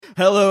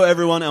Hello,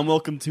 everyone, and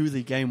welcome to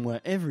the game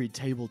where every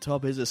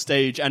tabletop is a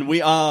stage, and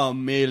we are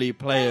merely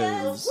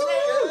players.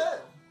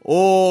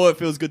 Oh, it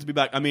feels good to be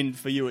back. I mean,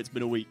 for you, it's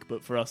been a week,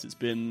 but for us, it's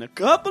been a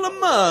couple of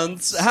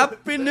months.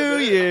 Happy New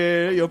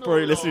Year! You're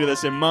probably listening to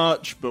this in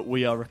March, but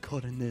we are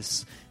recording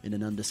this in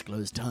an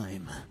undisclosed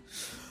time.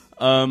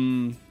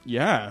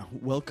 Yeah,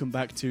 welcome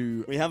back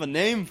to... We have a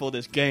name for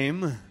this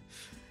game.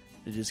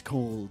 It is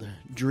called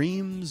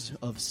Dreams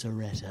of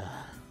Saretta.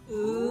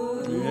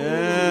 Ooh.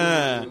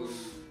 Yeah.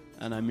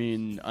 And I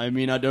mean, I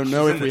don't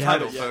know if we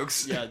have it yet.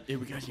 Folks. Yeah, here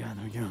we go. Yeah,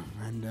 there we go.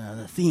 And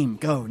the theme,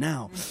 go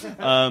now.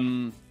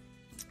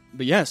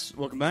 But yes,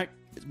 welcome back.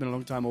 It's been a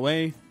long time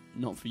away.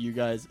 Not for you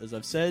guys, as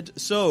I've said.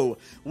 So,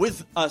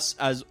 with us,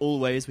 as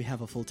always, we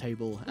have a full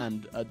table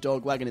and a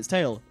dog wagging its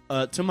tail.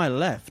 To my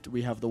left,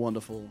 we have the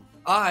wonderful...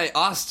 I,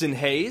 Austin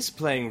Hayes,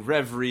 playing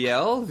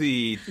Revriel,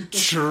 the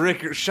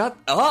tricker... Shut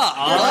up!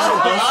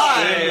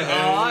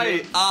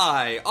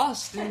 I,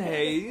 Austin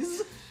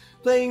Hayes,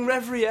 playing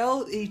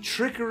Revriel, a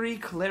trickery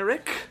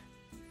cleric.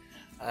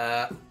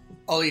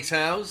 Ollie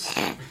Towers.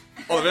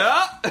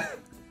 Oliver! And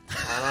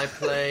I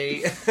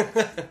play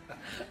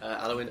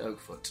Alwyn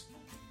Oakfoot.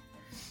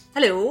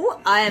 Hello,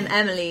 I am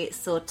Emily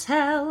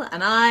Sortel,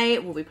 and I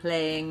will be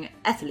playing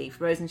Ethelleaf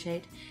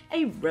Rosenshade,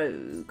 a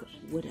rogue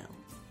wood elf.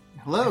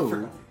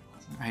 Hello.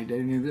 I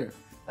didn't even do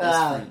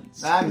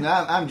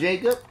I'm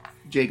Jacob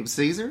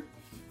Caesar.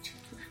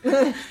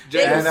 Wait,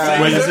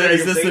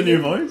 is this the new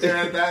voice?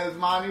 Yeah, that is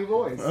my new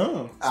voice.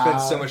 Oh.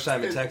 Spent so much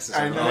time in Texas.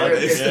 I know.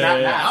 It's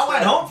not now. I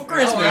went home for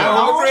Christmas.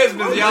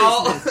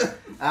 Y'all.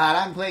 And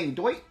I'm playing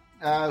Doit,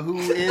 who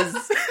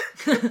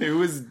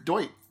is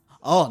Doit.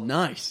 Oh,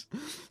 nice.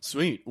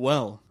 Sweet.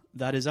 Well,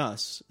 that is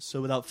us. So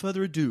without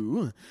further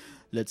ado,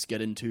 let's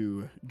get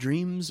into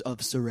Dreams of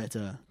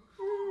Saretta.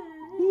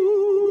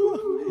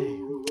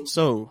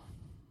 So,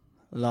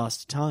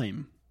 last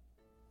time,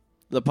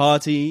 the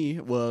party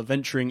were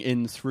venturing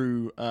in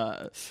through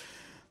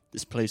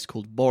this place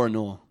called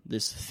Boronor,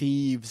 this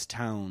thieves'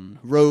 town.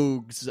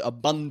 Rogues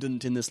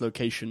abundant in this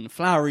location.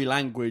 Flowery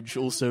language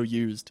also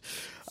used.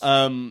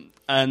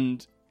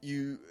 And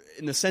you,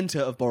 in the center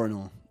of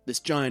Boronor,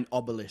 this giant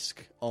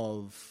obelisk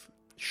of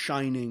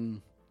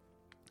shining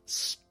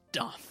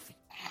stuff.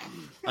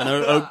 An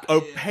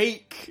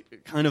opaque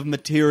kind of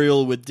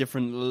material with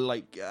different,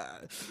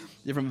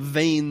 different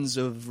veins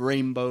of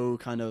rainbow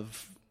kind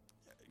of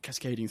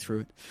cascading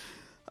through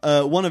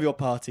it. One of your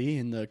party,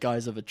 in the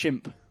guise of a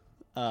chimp,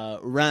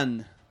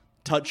 ran,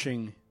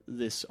 touching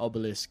this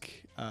obelisk,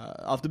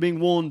 after being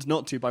warned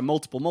not to by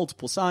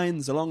multiple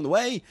signs along the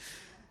way,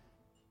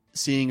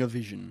 seeing a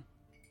vision,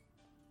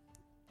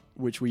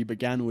 which we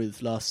began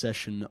with last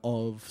session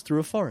of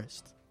through a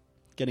forest.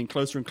 Getting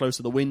closer and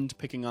closer, the wind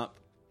picking up,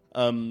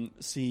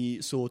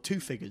 saw two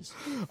figures,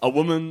 a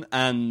woman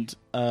and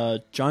a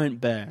giant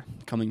bear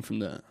coming from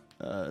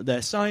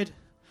their side.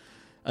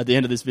 At the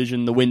end of this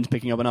vision, the wind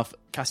picking up enough,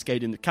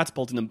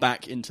 catapulting them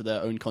back into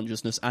their own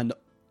consciousness and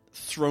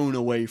thrown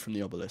away from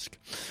the obelisk.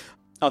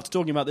 After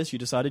talking about this, you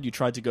decided you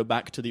tried to go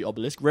back to the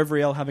obelisk.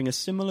 Revriel having a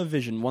similar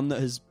vision, one that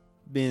has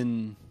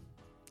been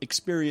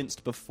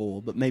experienced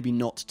before, but maybe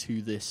not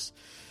to this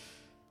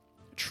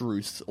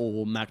truth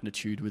or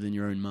magnitude within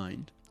your own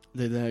mind.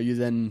 You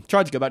then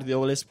tried to go back to the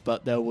obelisk,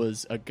 but there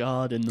was a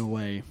guard in the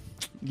way.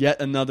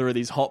 Yet another of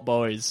these hot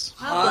boys.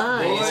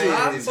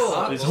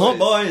 These hot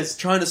boys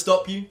trying to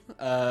stop you.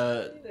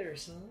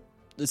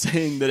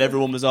 Saying that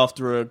everyone was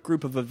after a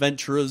group of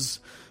adventurers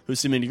who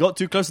seemingly got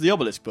too close to the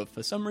obelisk, but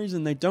for some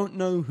reason they don't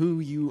know who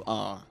you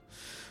are.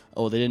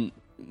 Or they didn't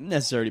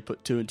necessarily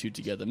put two and two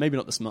together. Maybe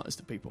not the smartest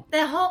of people.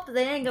 They're hot, but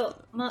they ain't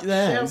got much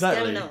else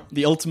going on.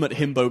 The ultimate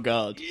himbo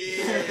guard.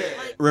 Yeah.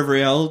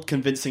 Revriel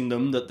convincing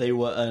them that they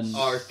were an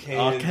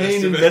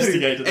arcane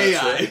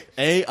investigator.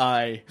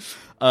 AI.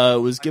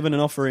 Was given an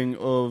offering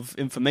of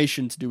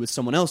information to do with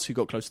someone else who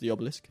got close to the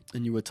obelisk,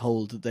 and you were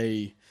told that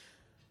they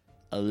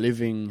are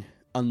living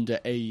under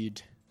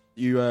aid.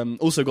 You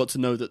also got to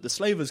know that the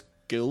Slavers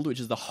Guild, which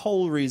is the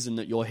whole reason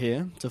that you're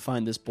here, to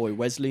find this boy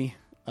Wesley,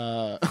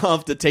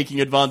 after taking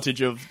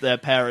advantage of their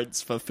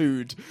parents for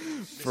food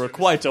for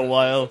quite a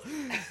while.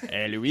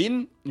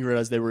 Halloween, you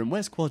realize they were in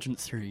West Quadrant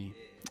 3.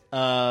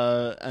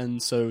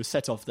 And so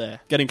set off there.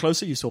 Getting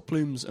closer, you saw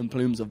plumes and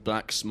plumes of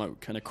black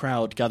smoke and a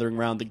crowd gathering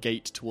around the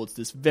gate towards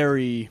this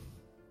very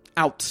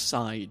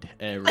outside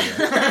area.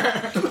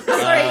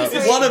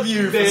 One of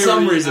you, for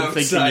some reason,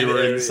 thinking you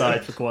were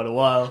inside for quite a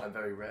while. I'm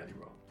very rarely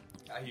wrong.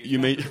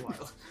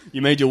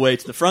 You made your way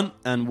to the front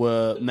and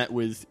were met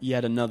with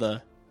yet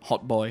another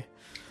hot boy,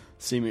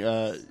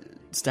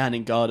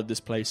 standing guard of this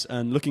place.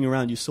 And looking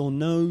around, you saw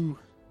no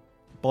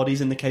bodies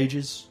in the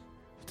cages.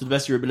 To the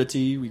best of your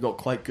ability, we got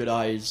quite good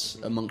eyes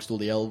amongst all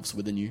the elves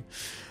within you.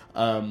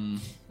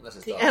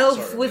 The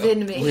elf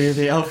within me. We're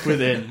the elf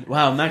within.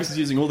 Wow, Max is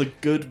using all the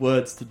good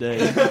words today.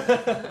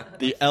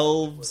 The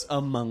elves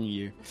among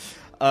you.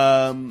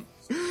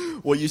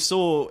 What you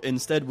saw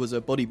instead was a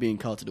body being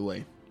carted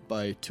away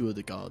by two of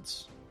the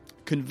guards.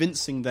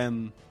 Convincing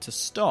them to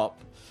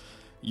stop,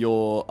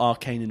 your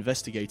arcane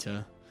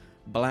investigator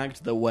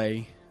blagged the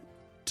way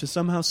to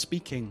somehow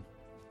speaking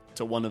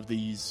to one of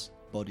these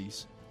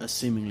bodies, a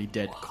seemingly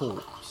dead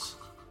corpse,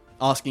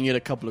 asking it a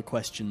couple of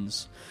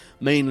questions,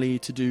 mainly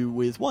to do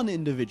with one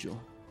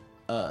individual,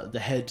 the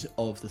head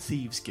of the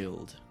Thieves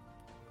Guild,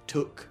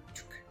 Took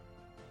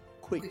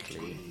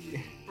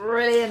quickly.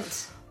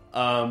 Brilliant.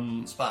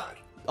 Inspired.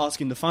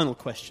 Asking the final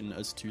question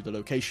as to the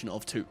location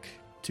of Took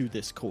to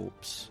this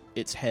corpse,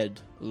 its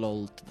head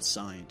lolled to the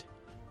side.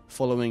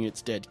 Following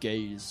its dead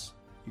gaze,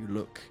 you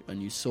look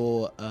and you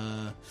saw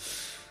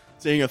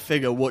seeing a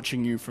figure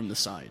watching you from the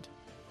side.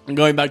 And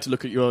going back to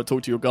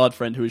talk to your guard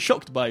friend, who is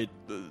shocked by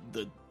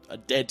a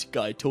dead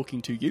guy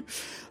talking to you,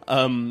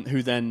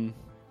 who then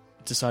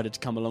decided to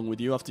come along with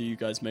you after you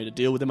guys made a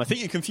deal with him. I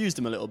think you confused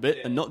him a little bit,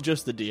 and not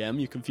just the DM,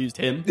 you confused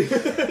him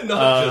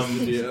Not just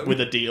the DM. with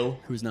a deal,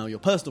 who's now your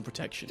personal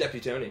protection.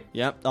 Deputy Tony.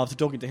 Yeah, after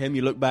talking to him,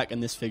 you look back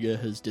and this figure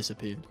has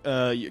disappeared.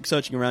 You're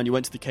searching around, you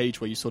went to the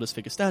cage where you saw this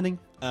figure standing,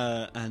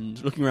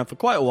 and looking around for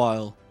quite a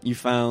while, you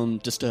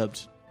found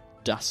disturbed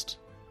dust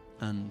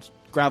and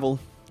gravel,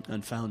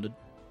 and found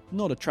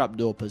not a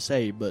trapdoor per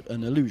se, but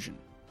an illusion.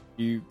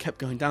 You kept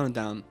going down and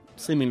down,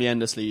 seemingly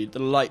endlessly, the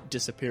light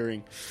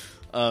disappearing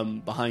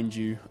behind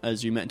you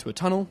as you met into a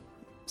tunnel,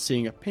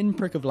 seeing a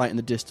pinprick of light in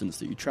the distance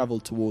that you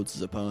travelled towards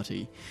as a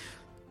party,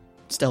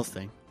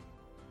 stealthing,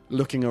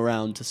 looking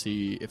around to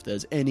see if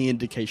there's any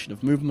indication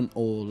of movement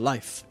or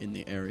life in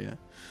the area,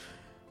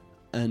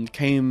 and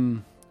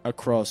came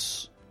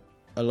across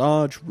a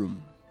large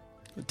room,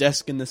 a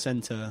desk in the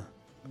centre,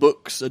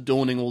 books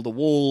adorning all the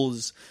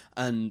walls,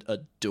 and a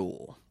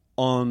door.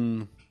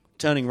 On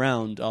turning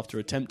round after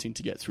attempting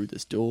to get through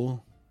this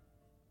door,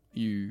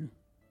 you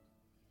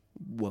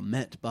were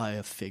met by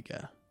a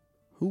figure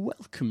who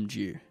welcomed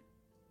you.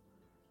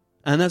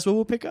 And that's where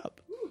we'll pick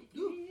up.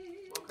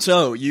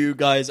 So, you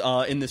guys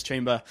are in this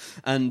chamber,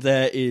 and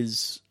there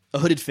is a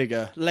hooded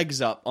figure,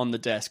 legs up on the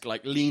desk,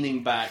 like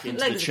leaning back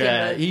into Legs the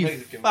chair. akimbo. He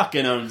Legs akimbo.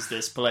 fucking owns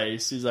this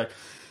place. He's like,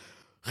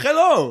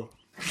 hello!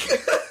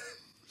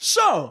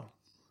 So,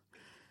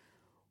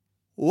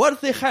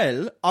 what the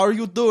hell are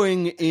you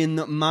doing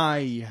in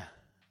my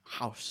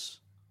house?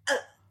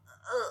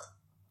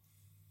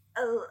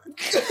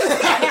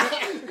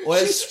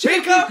 Well,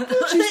 speak up!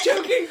 She's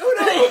joking.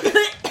 Oh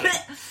no.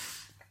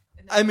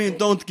 I mean,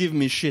 don't give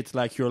me shit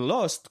like you're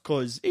lost,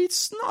 because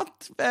it's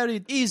not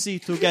very easy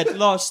to get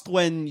lost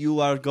when you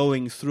are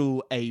going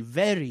through a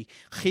very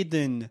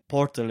hidden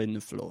portal in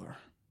the floor.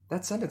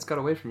 That sentence got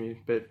away from you,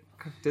 but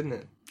didn't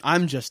it?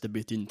 I'm just a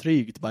bit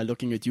intrigued by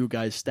looking at you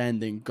guys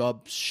standing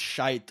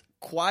gobshite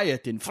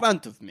quiet in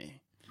front of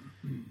me.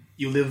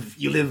 You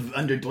live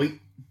under Doit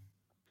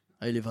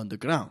I live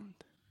underground.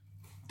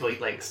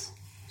 Lakes.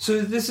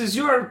 So this is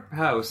your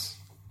house.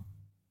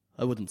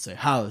 I wouldn't say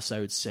house,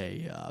 I would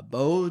say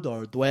abode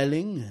or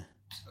dwelling.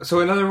 So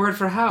another word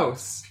for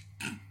house.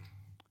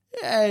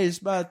 Yes,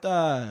 but,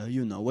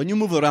 when you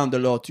move around a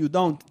lot, you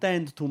don't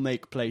tend to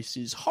make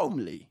places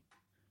homely.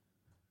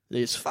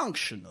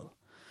 Dysfunctional.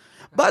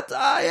 But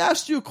I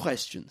asked you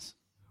questions.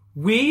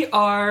 We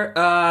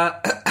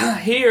are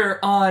here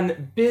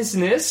on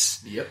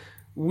business. Yep.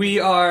 We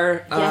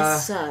are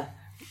Yes, sir.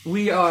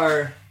 we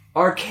are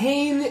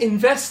arcane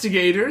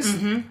investigators.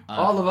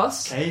 All of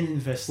us. Can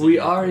investigate. We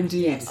are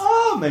indeed. Yes.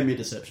 Oh, make me a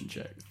deception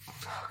check.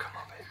 Oh, come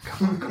on, baby.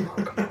 Come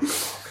on.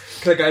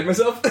 Can I guide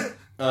myself?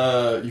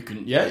 You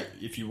can, yeah,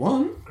 if you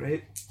want.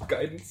 Great.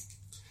 Guidance.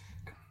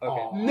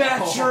 Okay.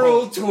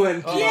 Natural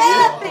 20.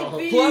 Yeah,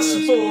 baby. Plus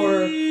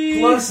 4.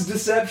 Plus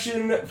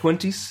deception.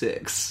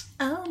 26.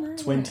 Oh my.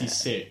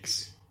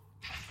 26.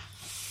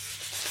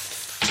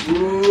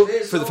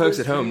 For the folks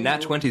at home,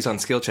 nat 20s on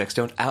skill checks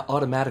don't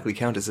automatically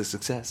count as a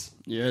success.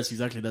 Yes,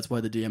 exactly. That's why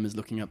the DM is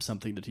looking up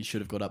something that he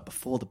should have got up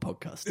before the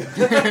podcast.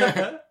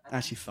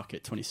 Actually, fuck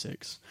it,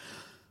 26.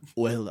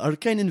 Well,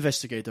 arcane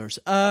investigators.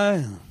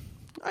 I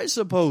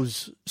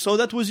suppose. So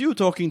that was you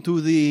talking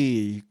to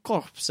the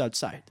corpse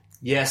outside.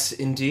 Yes,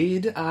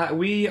 indeed.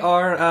 We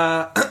are,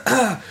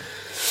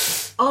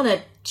 On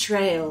a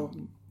trail.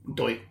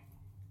 Doit.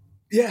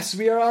 Yes,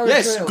 we are on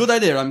Yes, a trail. good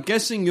idea. I'm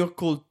guessing you're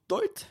called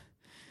Doit?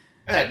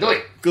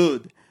 Doit.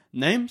 Good.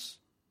 Names?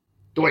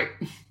 Doit.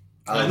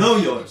 I know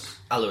yours.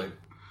 Alwyn.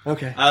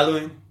 Okay.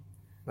 Alwyn.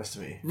 Nice to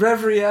meet you.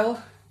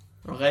 Revriel.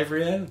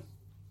 Gabriel.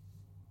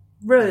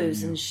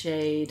 Rose and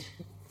shade.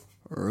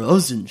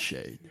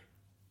 Rosenshade.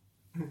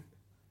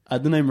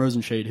 At the name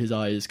Rosenshade, his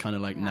eyes kind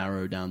of like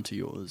narrow down to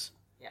yours.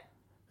 Yeah.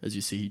 As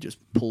you see, he just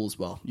pulls,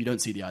 well, you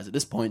don't see the eyes at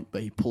this point,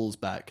 but he pulls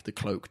back the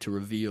cloak to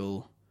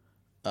reveal,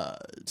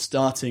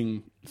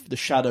 starting, the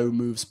shadow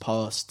moves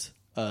past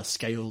a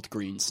scaled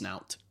green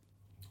snout.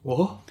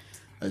 What?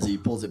 As he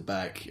pulls it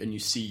back, and you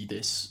see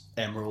this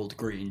emerald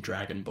green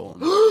dragonborn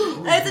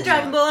There's a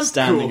dragonborn.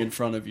 standing in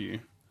front of you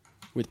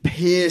with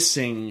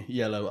piercing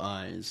yellow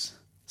eyes,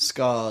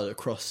 scarred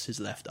across his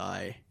left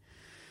eye,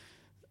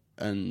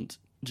 and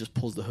just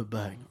pulls the hood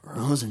back.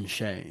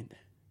 Rosenshade.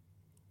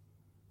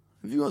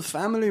 Have you got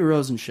family,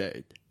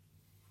 Rosenshade?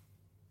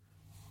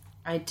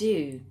 I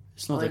do.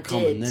 It's not I a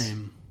common did.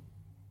 name.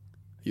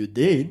 You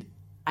did?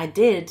 I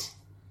did.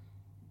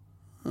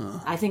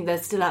 I think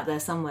they're still out there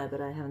somewhere,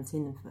 but I haven't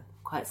seen them for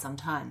quite some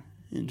time.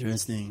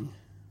 Interesting.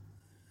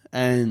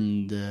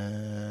 And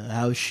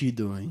how's she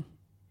doing?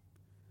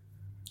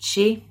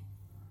 She?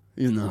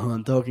 You know who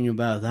I'm talking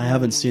about. I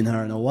haven't seen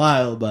her in a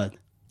while, but...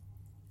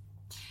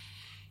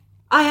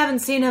 I haven't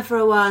seen her for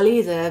a while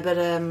either, but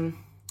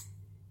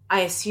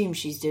I assume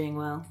she's doing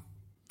well.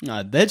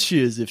 I bet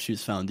she is if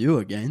she's found you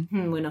again.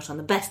 We're not on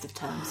the best of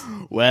terms.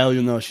 Well,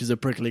 you know, she's a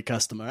prickly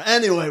customer.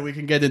 Anyway, we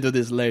can get into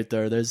this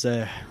later. There's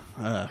a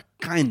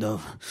kind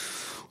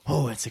of...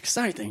 Oh, it's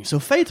exciting. So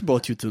fate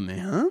brought you to me,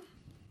 huh?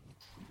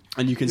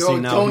 And you can see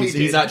now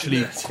he's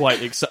actually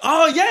quite excited.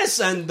 Oh,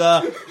 yes, and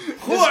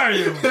who are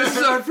you? This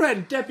is our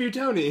friend, Deputy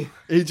Tony.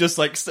 He just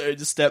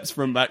steps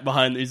from back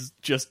behind. He's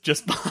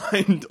just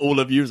behind all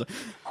of you. He's like,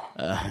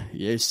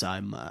 yes,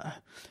 I'm...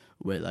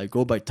 Well, I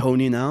go by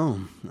Tony now.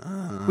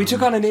 We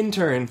took on an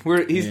intern.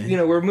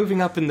 We're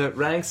moving up in the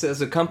ranks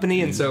as a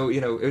company, and so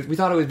we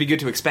thought it would be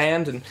good to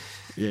expand. And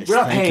yes, we're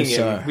not paying you, him.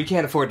 Sir. We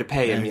can't afford to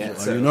pay him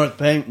yet. Are you not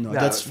paying? No,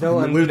 that's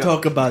fine. We'll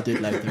talk about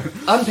it later.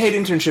 Unpaid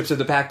internships are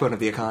the backbone of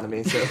the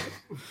economy. So,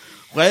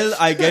 well,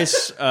 I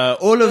guess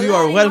all of you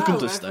are welcome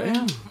to stay.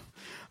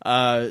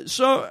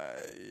 So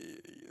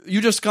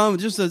you just come.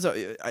 Just as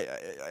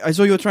I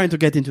saw you were trying to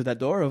get into that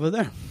door over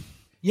there.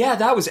 yeah,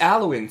 that was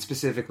Alwyn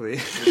specifically.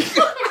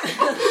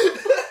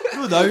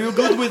 Good. Are you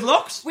good with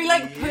locks? We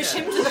push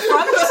him to the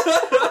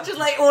front, just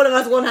all of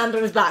us, one hand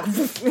on his back. He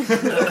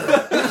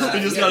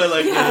just kind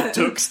of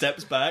took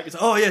steps back. It's,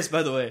 oh yes,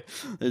 by the way,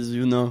 as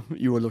you know,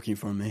 you were looking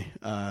for me.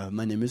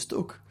 My name is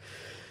Took.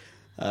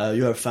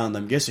 You have found,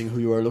 I'm guessing, who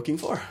you are looking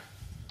for.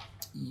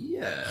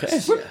 Yes. Okay.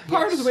 We're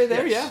part of the way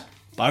there, yeah.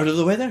 Part of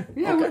the way there.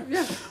 Yeah, Okay.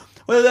 yeah.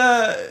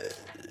 Well,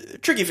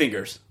 tricky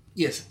fingers.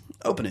 Yes.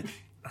 Open it.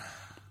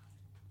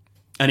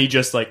 And he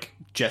just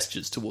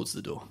gestures towards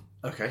the door.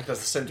 Okay, that's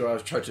the same door I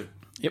was trying to...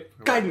 Yep.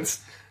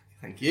 Guidance.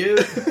 Thank you.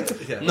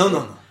 Yeah.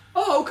 No.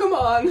 Oh, come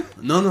on.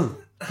 No.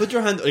 Put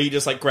your hand... He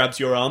just grabs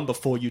your arm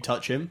before you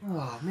touch him.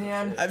 Oh,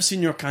 man. I've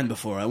seen your kind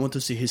before. I want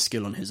to see his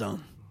skill on his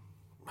own.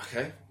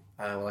 Okay.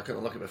 Well, I couldn't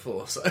unlock it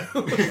before, so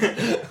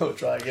I'll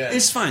try again.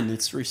 It's fine.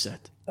 It's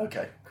reset.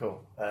 Okay,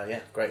 cool.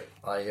 Yeah, great.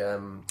 I'll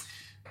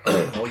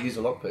use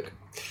a lockpick.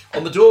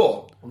 On the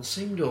door. On the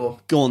same door.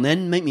 Go on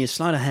then. Make me a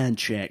sleight of hand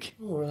check.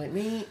 All right,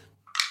 me.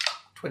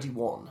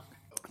 21.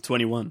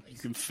 21. You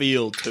can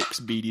feel Took's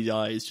beady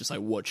eyes just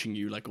watching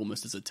you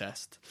almost as a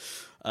test.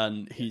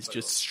 And he's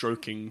just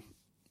stroking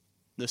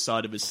the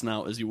side of his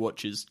snout as he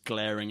watches,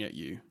 glaring at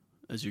you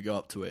as you go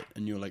up to it.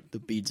 And you're the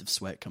beads of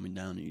sweat coming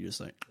down and you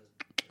just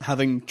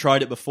having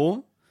tried it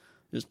before,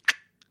 just...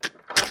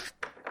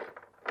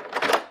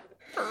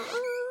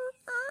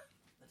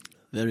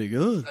 Very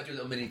good. I do a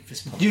little mini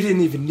fist pump. You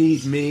didn't even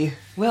need me.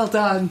 Well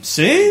done.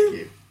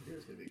 See?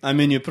 I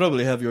mean, you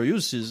probably have your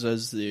uses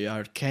as the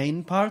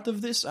arcane part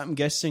of this. I'm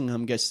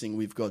guessing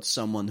we've got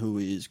someone who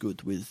is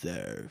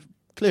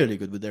clearly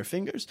good with their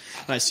fingers.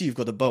 And I see you've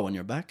got a bow on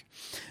your back.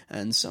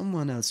 And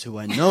someone else who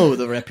I know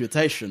the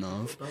reputation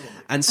of.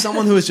 And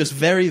someone who is just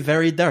very,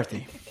 very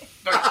dirty.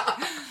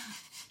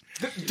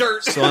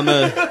 Dirt. So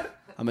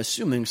I'm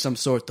assuming some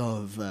sort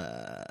of...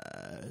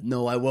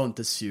 no, I won't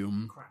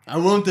assume.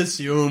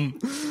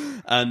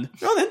 And,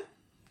 go then.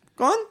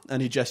 Go on.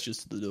 And he gestures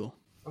to the door.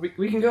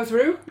 We can go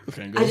through?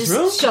 Okay, go I just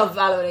through. shove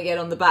Valorant again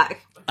on the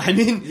back. I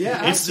mean,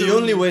 Yeah, it's the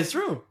only way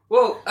through.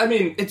 Well, I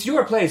mean, it's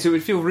your place. It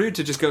would feel rude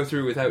to just go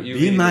through without you. Be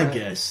being my there.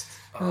 guest.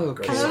 Oh,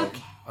 Great. great. So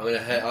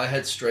I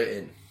head straight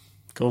in.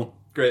 Cool.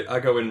 Great, I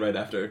go in right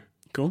after.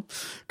 Cool.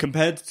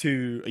 Compared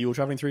to... Are you all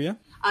travelling through, yeah?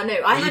 No,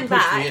 I you hang pushed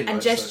back me in, and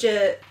right,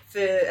 gesture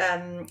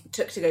for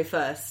Took to go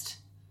first.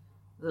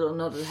 A little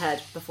nod of the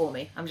head before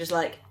me. I'm just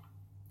after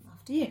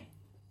you.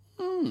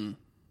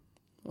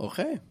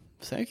 Okay.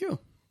 Thank you.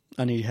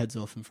 And he heads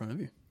off in front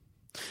of you.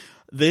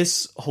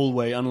 This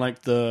hallway,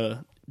 unlike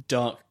the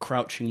dark,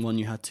 crouching one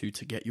you had to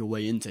get your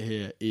way into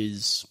here,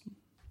 is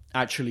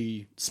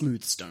actually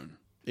smooth stone.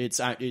 It's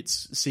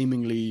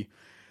seemingly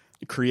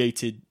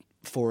created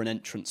for an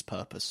entrance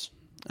purpose.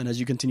 And as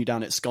you continue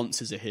down, it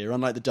sconces it here.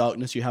 Unlike the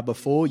darkness you had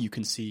before, you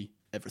can see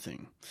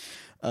everything.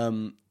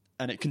 And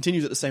it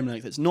continues at the same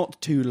length. It's not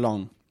too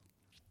long.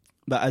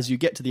 But as you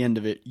get to the end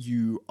of it,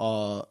 you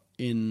are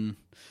in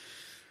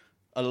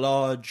a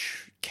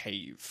large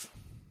cave.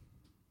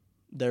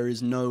 There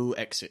is no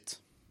exit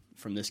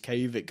from this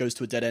cave. It goes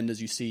to a dead end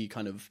as you see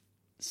kind of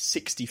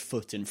 60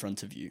 foot in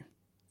front of you.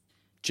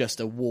 Just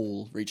a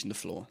wall reaching the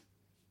floor.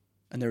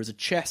 And there is a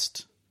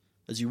chest.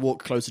 As you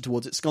walk closer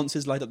towards it,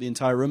 sconces light up the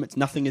entire room.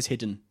 Nothing is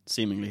hidden,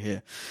 seemingly,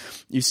 here.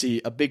 You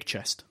see a big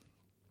chest.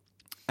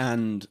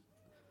 And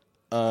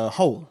a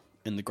hole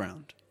in the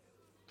ground.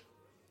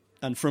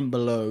 And from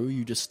below,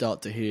 you just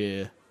start to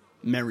hear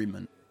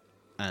merriment.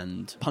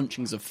 And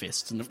punchings of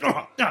fists and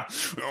from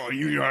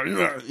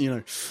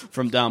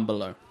down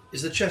below.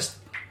 Is the chest...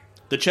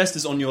 The chest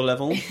is on your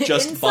level,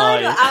 just Inside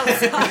by... or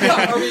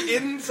outside? Are we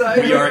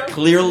inside? We are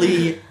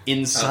clearly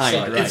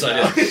inside right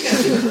now.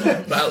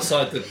 Inside, but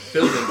outside the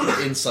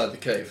building, inside the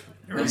cave.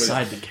 You're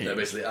inside the cave. No,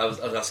 basically, I was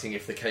asking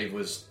if the cave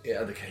was...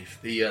 Yeah, the cave.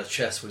 The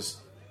chest was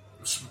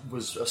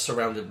was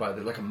surrounded by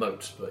like a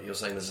moat, but you're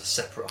saying there's a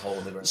separate hole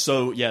in the ground.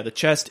 So, yeah, the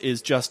chest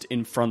is just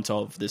in front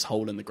of this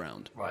hole in the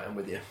ground. Right, I'm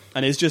with you.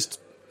 And it's just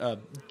a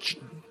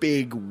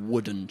big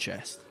wooden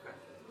chest.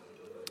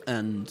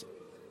 And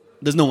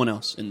there's no one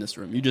else in this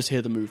room. You just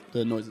hear the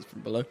noises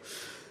from below.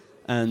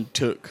 And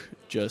Took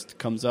just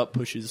comes up,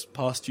 pushes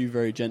past you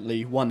very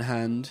gently, one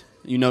hand.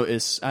 You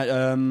notice... what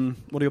are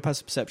your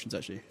passive perceptions,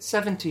 actually?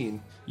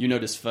 17. You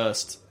notice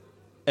first,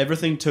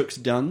 everything Took's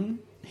done,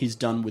 he's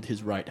done with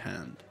his right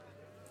hand.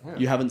 Yeah.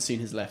 You haven't seen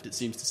his left. It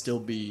seems to still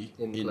be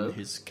in cloak?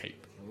 his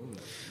cape.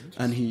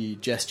 And he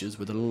gestures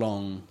with a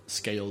long,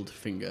 scaled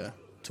finger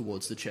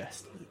towards the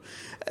chest.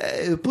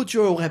 Put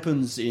your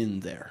weapons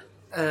in there.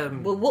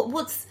 Well,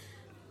 what's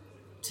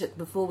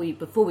before we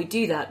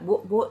do that?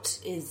 What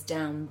is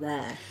down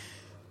there?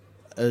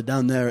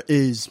 Down there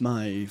is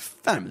my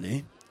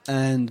family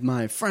and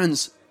my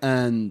friends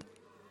and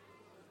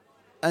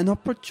an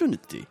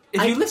opportunity.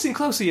 If you listen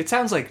closely, it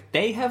sounds like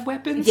they have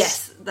weapons.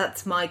 Yes,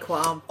 that's my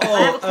qualm. I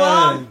have a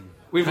qualm.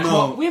 We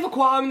have a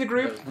qualm in the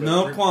group.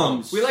 No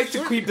qualms. We like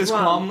to keep this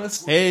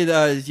qualmless. Hey,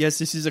 yes,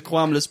 this is a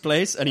qualmless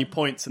place. And he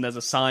points and there's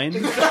a sign.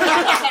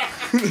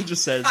 It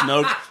just says,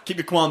 no, keep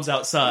your qualms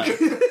outside.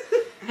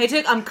 Hey,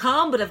 Took, I'm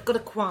calm, but I've got a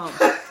qualm.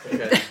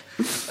 Okay.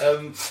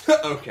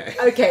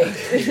 Okay. Okay.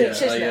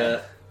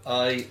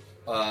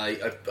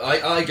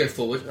 I go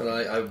forward, and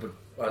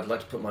I'd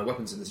like to put my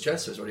weapons in this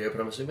chest. So it's already open.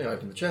 I'm assuming I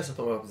open the chest. I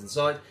put my weapons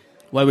inside.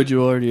 Why would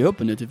you already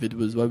open it if it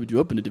was? Why would you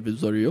open it if it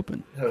was already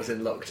open? I was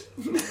in locked.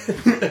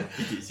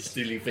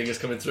 Stealing fingers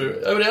coming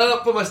through. Open it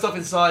up. Put my stuff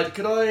inside.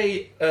 Could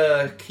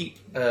I keep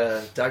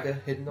a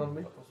dagger hidden on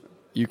me?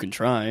 You can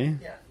try.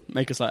 Yeah.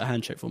 Make a slight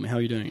hand check for me. How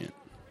are you doing it?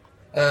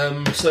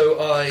 So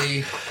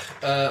I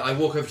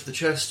walk over to the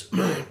chest.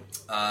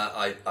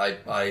 I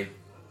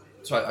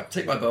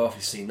take my bow off.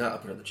 You've seen that. I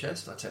put it in the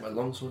chest. I take my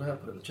longsword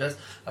out. Put it in the chest.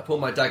 I pull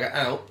my dagger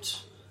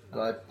out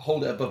and I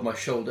hold it above my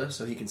shoulder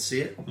so he can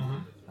see it. Mm-hmm.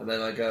 And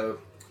then I go,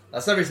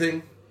 that's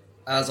everything.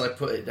 As I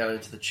put it down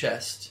into the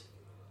chest,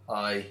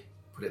 I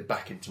put it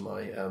back into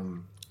my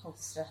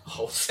Holster.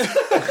 I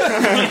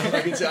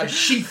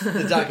sheath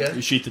the dagger.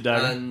 You sheath the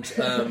dagger. And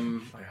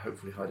I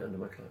hopefully hide it under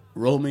my cloak.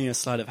 Roll me a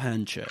sleight of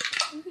hand check.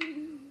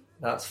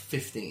 That's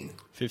 15.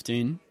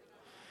 15.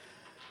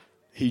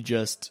 He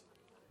just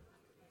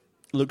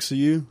looks at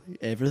you.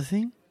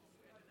 Everything?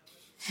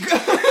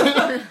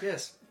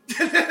 Yes.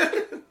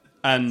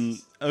 And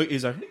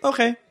he's like,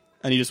 okay.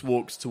 And he just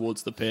walks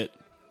towards the pit.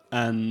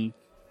 And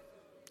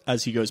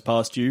as he goes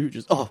past you,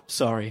 just,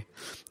 sorry.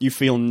 You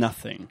feel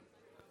nothing.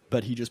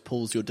 But he just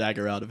pulls your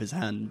dagger out of his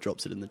hand and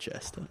drops it in the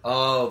chest.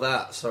 Oh,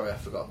 that. Sorry, I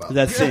forgot about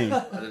That thing.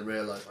 I didn't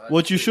realise.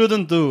 What you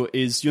shouldn't do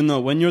is,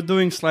 when you're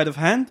doing sleight of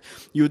hand,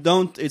 you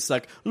don't, it's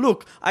like,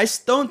 look,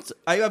 I've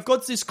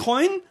got this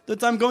coin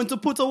that I'm going to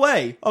put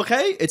away,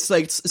 okay? It's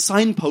like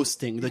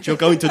signposting that you're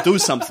going to do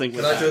something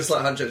with Can I do a that.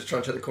 slight hand check to try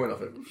and take the coin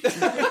off him?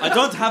 I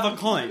don't have a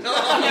coin.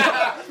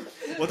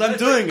 What I'm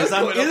doing is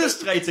I'm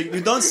illustrating.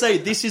 You don't say,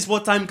 this is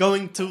what I'm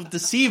going to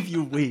deceive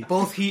you with.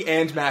 Both he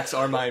and Max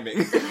are miming.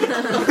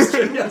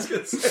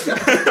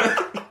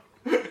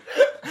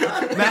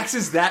 Max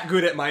is that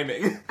good at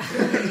miming.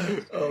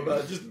 Oh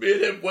man, just me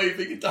and him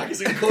waving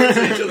daggers and coins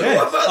at each other.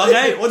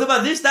 Okay, what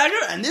about this dagger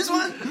and this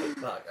one?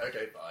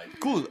 Okay, fine.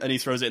 Cool. And he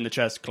throws it in the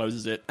chest,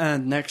 closes it.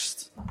 And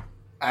next...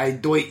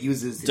 Dwight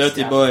uses his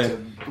Dirty staff boy.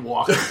 to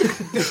walk. He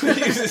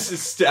uses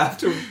his staff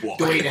to walk.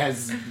 Dwight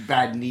has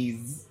bad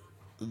knees.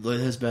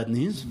 Dwight has bad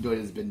knees. Dwight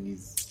has bad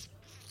knees.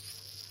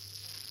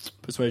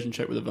 Persuasion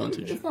check with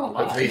advantage. It's not a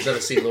Hopefully lie. he's never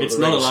seen Lord It's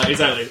of the not a Rings. lie,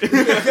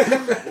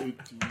 exactly.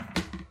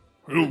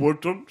 You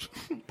wouldn't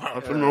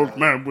pat an old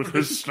man with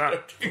his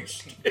staff.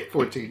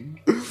 14.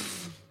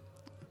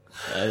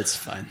 It's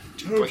fine.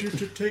 Told you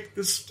to take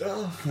the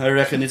stuff. I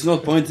reckon it's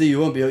not pointy. You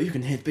won't be. You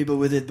can hit people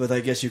with it, but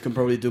I guess you can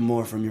probably do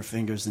more from your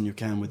fingers than you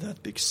can with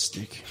that big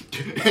stick.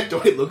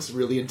 Dwight looks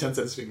really intense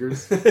at his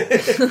fingers.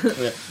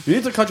 Yeah. You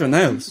need to cut your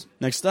nails.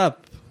 Next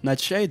up,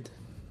 Nightshade.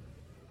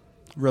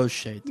 Rose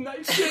Shade.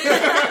 Nightshade.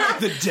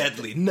 The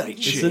deadly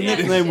Nightshade. It's a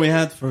nickname we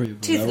had for you,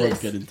 but I Toothless.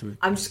 won't get into it.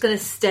 I'm just going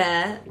to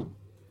stare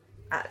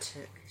at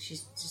Took.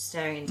 She's just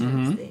staring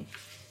intensely.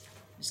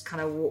 Just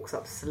kind of walks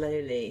up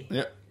slowly.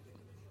 Yeah.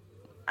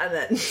 And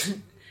then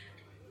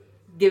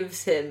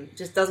gives him,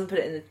 just doesn't put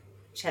it in the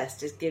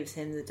chest, just gives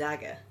him the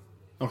dagger.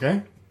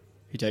 Okay.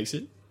 He takes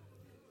it.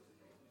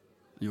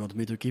 You want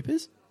me to keep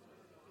it?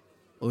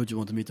 Or do you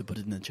want me to put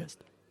it in the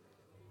chest?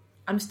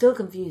 I'm still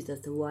confused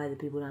as to why the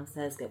people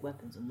downstairs get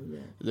weapons and we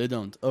don't. They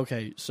don't.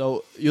 Okay,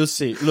 so you'll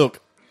see.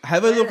 Look.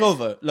 Have a look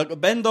over.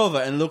 Look, bend over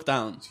and look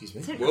down. Excuse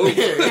me. Whoa.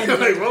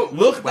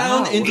 Look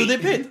down into the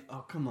pit.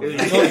 Oh, come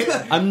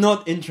on. I'm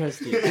not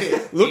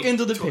interested. Look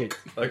into the pit.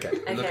 Okay,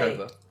 look Okay.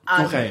 over.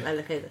 Okay. I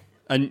look over.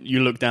 And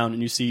you look down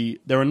and you see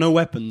there are no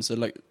weapons. So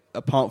like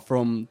apart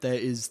from there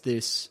is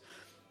this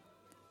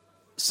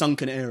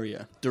sunken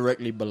area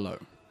directly below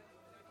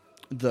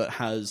that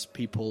has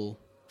people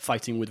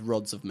fighting with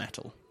rods of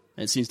metal.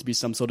 And it seems to be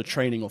some sort of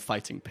training or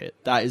fighting pit.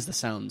 That is the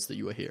sounds that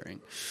you are hearing.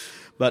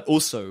 But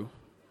also,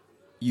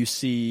 you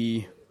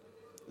see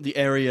the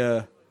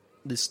area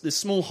this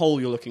small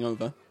hole you're looking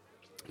over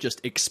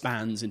just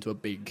expands into a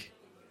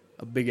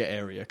bigger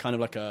area, kind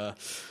of like a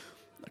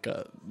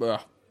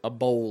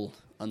bowl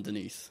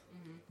underneath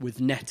with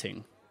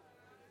netting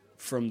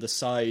from the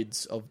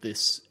sides of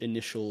this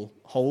initial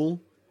hole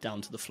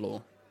down to the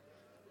floor,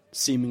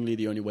 seemingly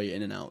the only way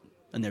in and out.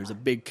 And there is a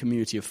big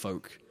community of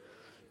folk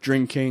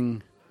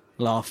drinking,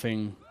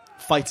 laughing,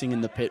 fighting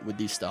in the pit with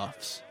these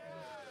staffs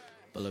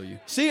below you.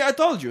 See, I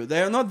told you,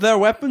 they are not their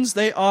weapons,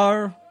 they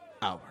are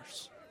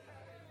ours.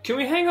 Can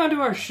we hang on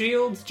to our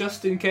shields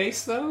just in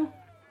case, though?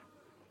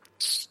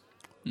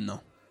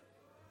 No.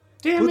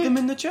 Damn Put it. them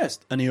in the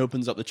chest. And he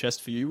opens up the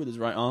chest for you with his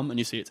right arm, and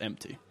you see it's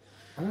empty.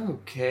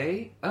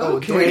 Okay. Oh,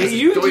 Okay, Doit has-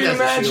 you Doit do has a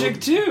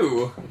magic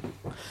too.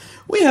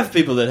 We have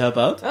people that help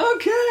out.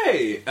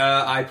 Okay.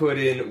 I put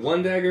in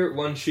one dagger,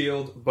 one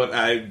shield, but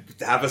I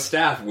have a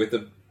staff with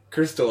a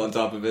crystal on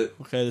top of it.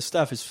 Okay, the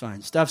staff is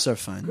fine. Staffs are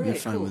fine. We're Great,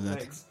 fine cool, with that.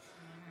 thanks.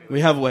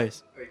 We have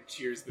ways.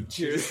 Cheers.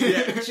 Cheers.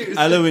 Yeah, cheers.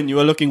 Alwyn, you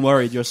are looking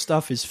worried. Your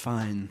stuff is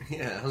fine.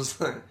 Yeah, I was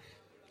like,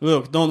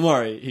 Look, don't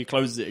worry. He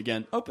closes it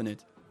again. Open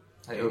it.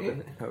 I open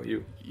it. How are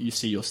you? You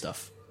see your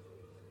stuff.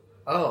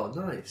 oh,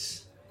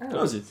 nice.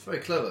 Close it. It's very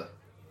clever.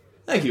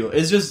 Thank you.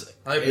 It's just...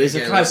 I open it It's a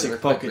again classic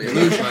very pocket.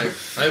 quickly. I'm gonna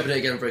I open it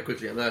again very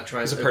quickly. I'm going to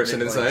try and There's a open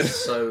person it, like, inside.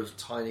 so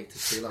tiny to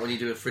see. Like when you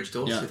do a fridge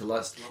door, Yeah. see the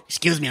lights.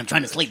 Excuse me, I'm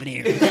trying to sleep in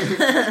here. Going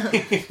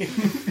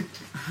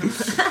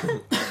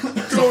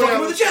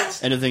with the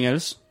chest! Anything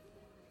else?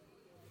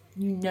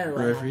 No, I have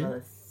Reverie?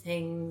 other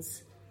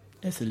things.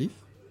 Ethel?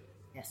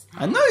 Yes.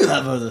 I know you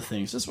have other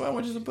things. That's why I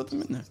want you to put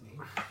them in there.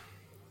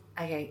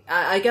 Okay,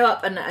 I go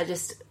up and I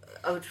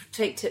would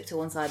take Tip to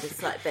one side a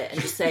slight bit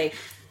and just say,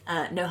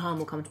 no harm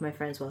will come to my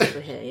friends whilst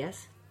we're here,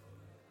 yes?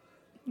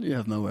 You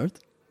have my word.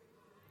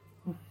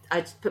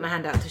 I just put my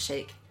hand out to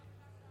shake.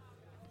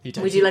 He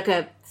takes We do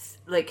it.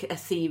 like a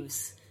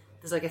thieves.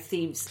 There's like a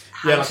thieves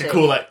Yeah, like handshake. a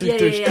cool, like,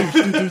 yeah.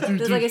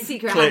 There's like a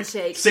secret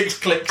handshake. 6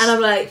 clicks. And I'm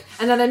like,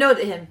 and then I nod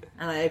at him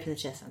and I open the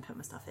chest and put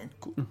my stuff in.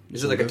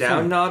 Is it like a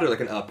down nod or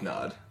like an up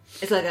nod?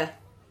 It's like a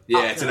Yeah,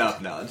 Up it's an nod.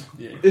 up nod.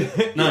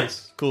 Yeah.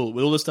 Nice. Cool.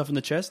 With all the stuff in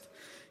the chest,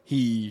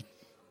 he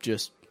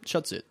just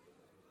shuts it.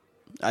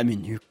 I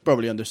mean, you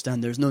probably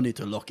understand there's no need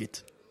to lock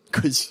it,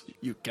 because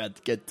you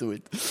can't get to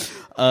it.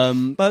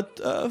 But,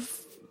 do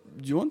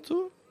you want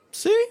to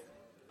see?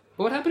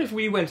 What happened if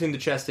we went in the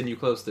chest and you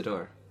closed the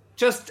door?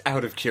 Just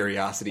out of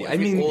curiosity. What I if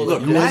we mean, all look,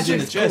 went in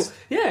magic's the chest?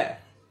 cool. Yeah.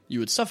 You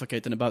would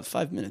suffocate in about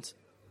 5 minutes.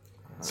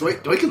 So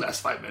wait, do I can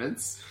last 5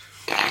 minutes?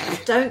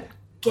 don't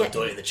get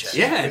Doy in the chest.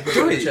 Yeah, Put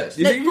do it in it. the chest.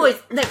 You no think-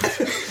 boys no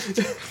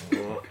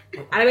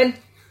Alwyn,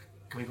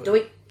 do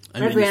it. I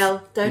mean,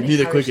 Gabrielle, don't you need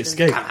a encourage quick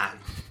them. escape.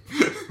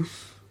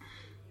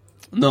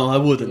 No, I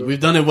wouldn't. We've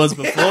done it once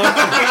before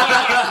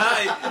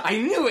I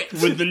knew it.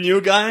 with the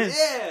new guy.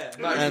 Yeah.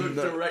 Max And,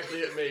 looked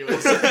directly at me.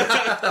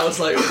 I was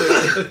like,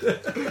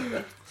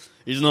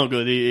 He's not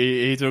good.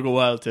 He took a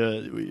while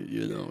to,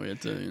 we had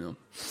to,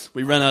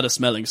 we ran out of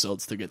smelling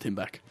salts to get him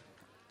back.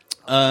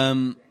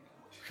 Ran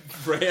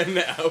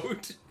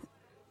out.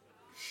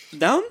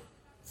 Down?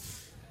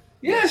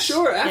 Yeah,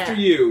 sure. After Yeah.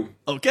 you.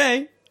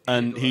 Okay.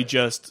 And he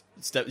just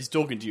he's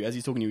talking to you. As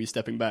he's talking to you, he's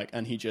stepping back,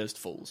 and he just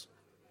falls.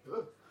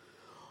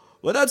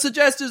 What I'd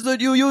suggest is that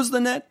you use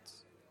the net.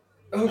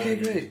 Okay,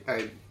 great.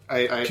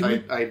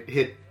 I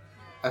hit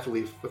Ethel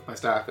with my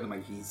staff, and I'm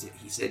like, he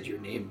said your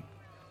name.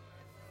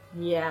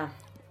 Yeah.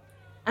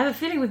 I have a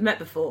feeling we've met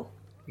before.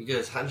 you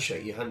did a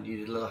handshake. You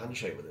did a little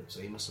handshake with him, so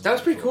you must have. That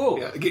was pretty cool.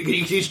 Yeah, can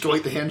you teach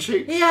Dwight the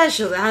handshake? Yeah,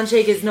 sure. The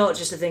handshake is not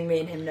just a thing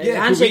me and him know. Yeah, the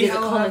could handshake we is a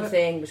all common have it?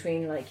 thing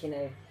between, like,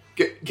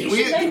 Can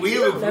we have a No,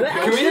 group? it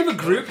Can we have a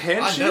group I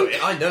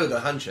handshake? know the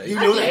handshake. You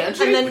know the Okay,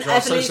 handshake? and then Which I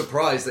was so Ethel-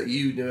 surprised that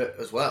you knew it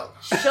as well.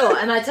 Sure,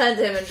 and I turned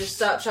to him and just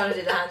started trying to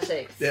do the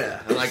handshake.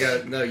 Yeah, and I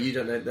go, no, you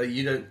don't know. No,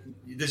 you don't.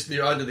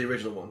 I know the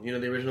original one. You know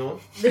the original one?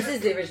 This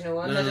is the original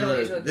one. I don't know what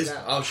you're talking This,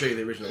 about. I'll show you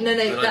the original No, one.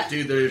 no, and I that-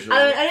 do the original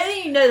I one. don't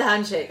think you know the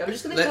handshake. I'm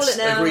just going to call Let's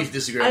it now. agree to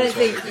disagree I on don't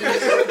this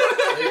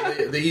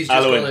think. He's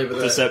just gone over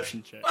there.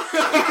 Deception check.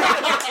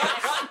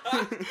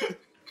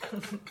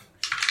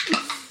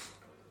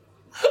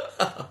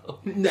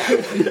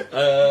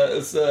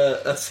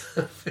 That's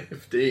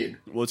 15.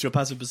 What's your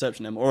passive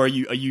perception, Em? Or are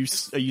you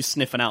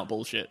sniffing out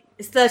bullshit?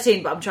 It's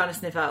 13, but I'm trying to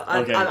sniff out.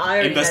 Okay. I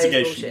already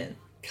Investigation. know it's bullshit.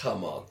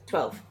 Come on.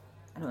 12.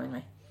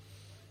 Annoyingly.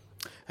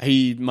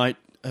 He might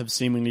have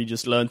seemingly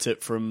just learnt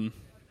it from,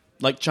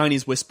 like,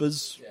 Chinese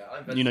whispers. Yeah,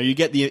 I bet.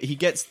 He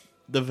gets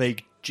the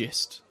vague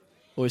gist,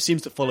 or he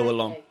seems to follow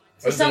along.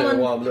 So I've done it a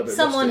while, I'm a little bit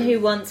someone rusty. who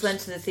once went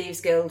to the Thieves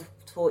Guild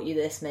taught you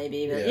this,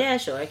 maybe. But Yeah. yeah,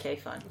 sure, okay,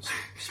 fine.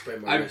 Spray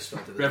my wrist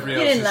onto the Everybody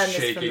You didn't else learn is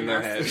this shaking from their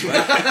us.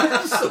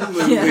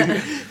 head.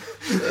 Yeah.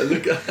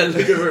 I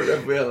look over at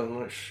Gabrielle and I'm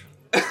like,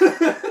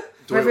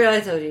 Whatever I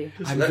told you.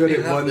 I'm Let good me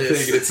at have one this.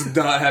 thing, and it's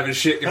not having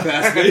shit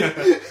capacity.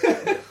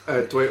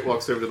 Dwight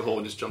walks over to the hole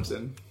and just jumps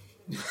in.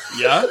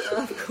 Yeah.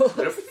 Of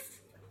course.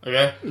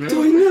 Okay.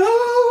 Do I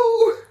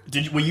know?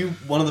 Were you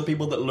one of the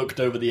people that looked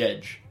over the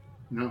edge?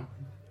 No.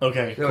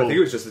 Okay. No, cool. I think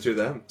it was just the two of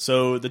them.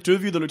 So the two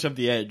of you that looked over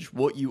the edge,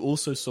 what you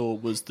also saw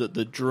was that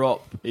the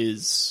drop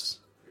is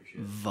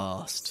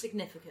vast.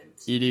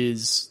 Significant. It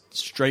is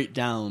straight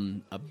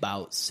down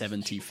about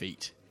 70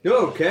 feet.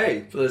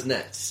 Okay. For those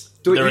nets.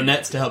 There are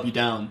nets to help you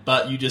down,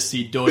 but you just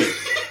see Doit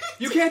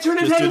You can't turn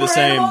into just do any the more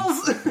same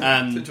animals!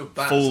 and Into a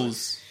bat.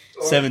 falls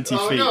 70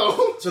 feet.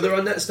 No. So there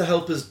are nets to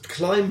help us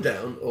climb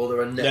down, or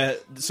there are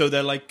nets...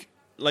 They're like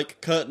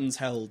curtains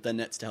held, they're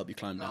nets to help you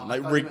climb down.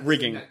 Like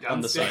rigging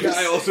on the side.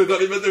 I also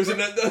thought he meant there was a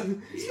net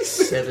down.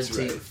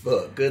 70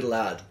 foot. Good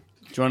lad.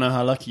 Do you want to know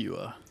how lucky you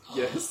are?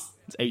 Yes.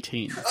 It's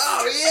 18.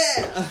 Oh,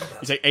 yeah!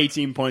 You take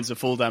 18 points of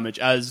fall damage.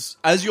 As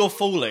you're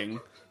falling,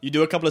 you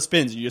do a couple of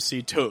spins and you just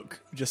see Took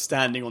just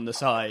standing on the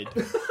side.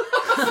 With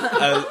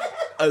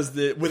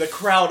a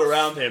crowd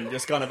around him,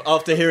 just kind of,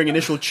 after hearing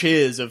initial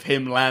cheers of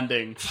him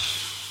landing,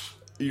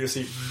 you just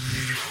see...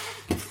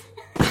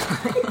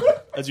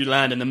 as you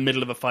land in the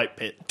middle of a fight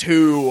pit,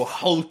 2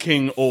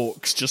 hulking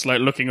orcs just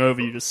like looking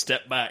over you, just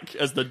step back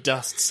as the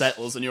dust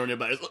settles and you're on your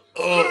back. It's like,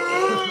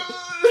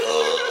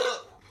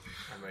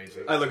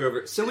 Amazing. I look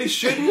over. So we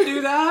shouldn't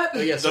do that?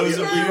 Yeah, so Those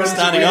we of you run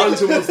standing we run up.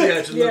 towards the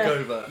edge and Yeah. look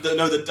over.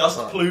 the dust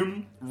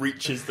plume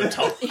reaches the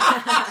top.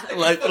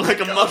 like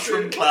a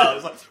mushroom cloud.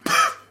 It's like,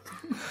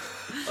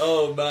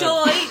 oh man.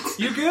 Doit!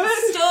 You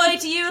good?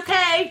 Doit, are you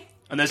okay?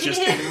 And there's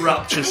just Can you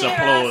rapturous hear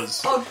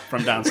applause us?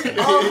 from downstairs.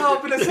 I'll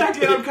help in a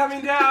second. I'm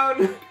coming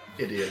down.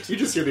 Idiot. You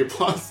just hear the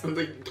applause and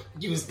they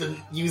use the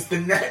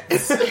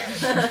nets.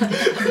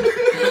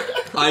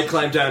 I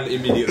climb down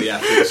immediately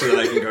after so that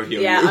I can go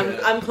heal Yeah, you.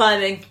 I'm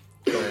climbing.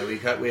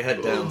 Yeah, we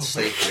head down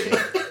safely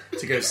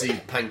to go see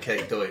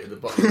Pancake Doit at the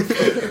bottom.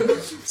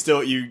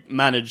 Still, you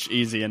manage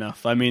easy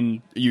enough. I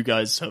mean, you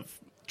guys have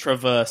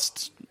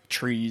traversed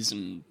trees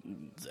and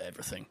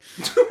everything.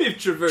 We've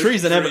traversed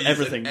Trees and trees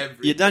everything. and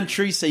You done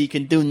trees so you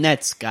can do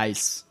nets,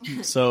 guys.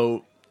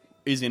 So,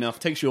 easy enough.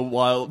 Takes you a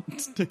while.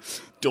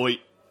 Doit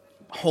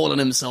hauling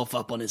himself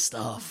up on his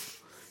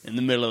staff in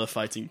the middle of the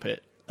fighting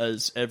pit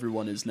as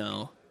everyone is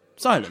now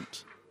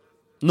silent.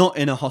 Not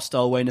in a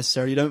hostile way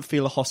necessarily. You don't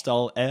feel a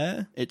hostile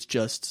air. It's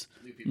just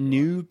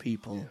new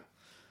people.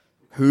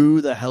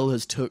 Who the hell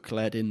has Took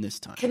led in this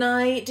time? Can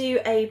I do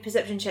a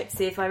perception check to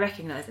see if I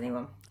recognise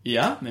anyone?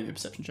 Yeah, maybe a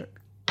perception check.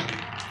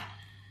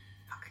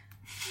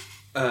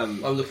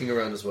 I'm looking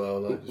around as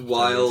well. Like,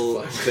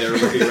 While they're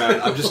looking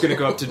around, I'm just going to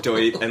go up to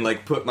Doit and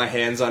like put my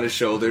hands on his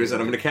shoulders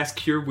and I'm going to cast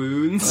Cure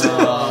Wounds.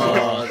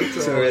 Oh,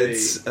 So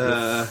it's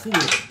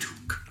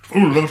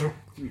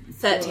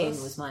 13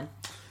 was mine.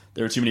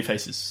 There are too many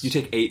faces. you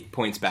take 8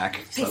 points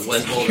back. Like,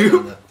 where's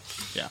Morgan there?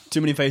 Yeah, too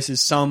many faces.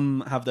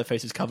 Some have their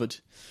faces covered.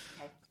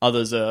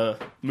 Others are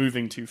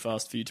moving too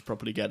fast for you to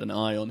properly get an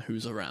eye on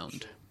who's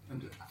around.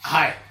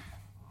 Hi.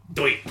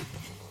 Doit.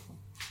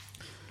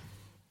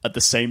 At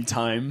the same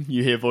time,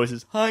 you hear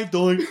voices, "Hi,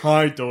 Doit!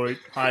 Hi, Doit!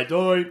 Hi,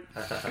 Doit!"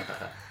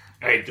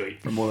 Hey, Doit.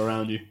 from all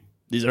around you.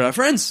 These are our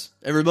friends,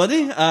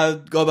 everybody.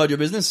 Go about your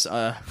business.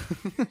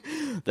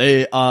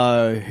 They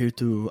are here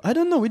to... I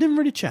don't know, we didn't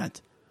really chat.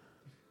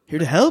 Here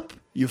to help?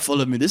 You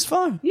followed me this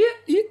far? Yeah,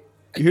 You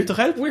here to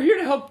help? we're here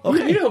to help. Okay.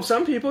 We're here to help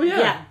some people,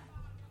 Yeah.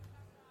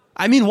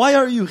 I mean, why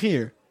are you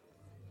here?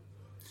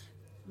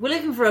 We're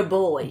looking for a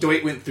boy.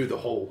 Doit went through the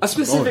hole. A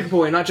specific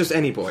boy, not just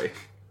any boy.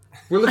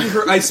 We're looking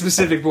for a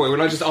specific boy. We're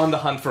not just on the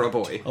hunt for a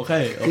boy.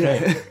 Okay.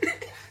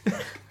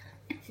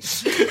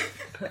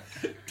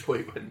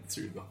 Doit went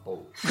through the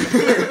hole.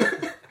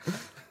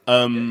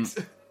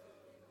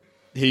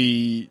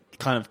 He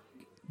kind of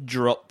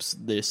drops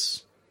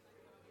this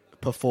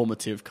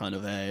performative kind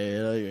of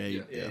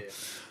yeah.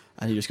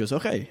 And he just goes,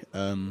 okay,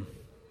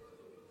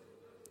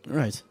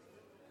 right.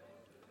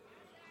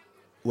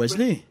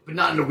 Wesley? But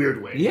not in a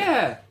weird way.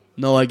 Yeah.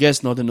 No, I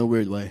guess not in a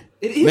weird way.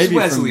 It is Maybe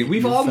Wesley. from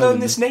We've your all known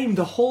family. this name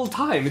the whole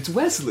time. It's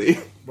Wesley.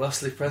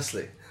 Wesley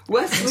Presley.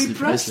 Wesley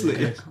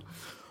Presley.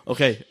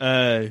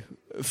 Okay,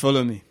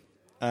 follow me.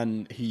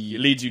 And he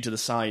leads you to the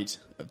side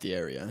of the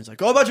area. He's like,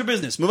 go about your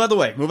business. Move out the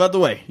way. Move out the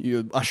way.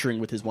 You're ushering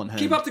with his one hand.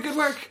 Keep up the good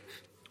work.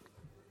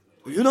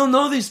 You don't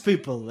know these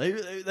people.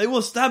 They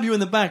will stab you in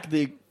the back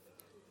the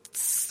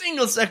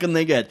single second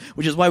they get,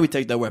 which is why we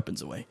take their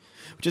weapons away.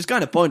 Which is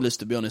kind of pointless,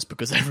 to be honest,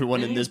 because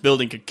everyone in this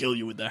building could kill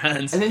you with their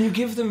hands. And then you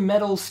give them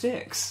metal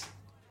sticks.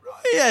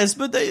 Yes,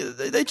 but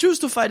they choose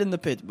to fight in the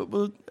pit. But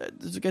we'll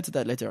get to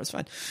that later. It's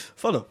fine.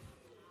 Follow.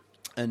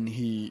 And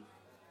he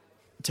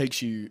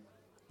takes you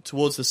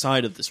towards the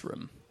side of this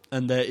room.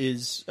 And there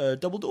is a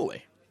double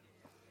doorway.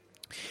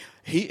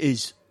 He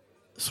is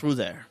through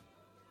there.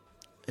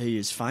 He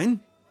is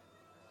fine.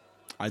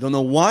 I don't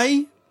know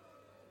why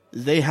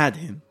they had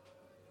him.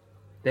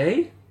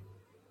 They?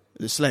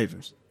 The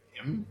slavers.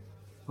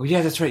 Oh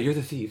yeah, that's right. You're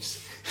the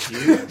thieves.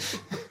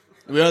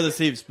 We are the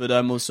thieves, but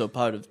I'm also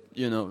part of,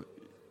 You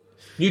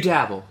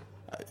dabble.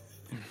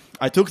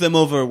 I took them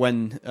over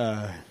when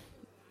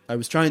I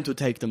was trying to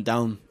take them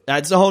down.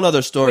 That's a whole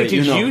other story. Wait,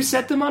 did you know. you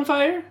set them on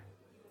fire?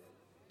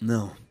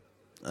 No.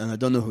 And I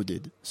don't know who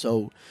did.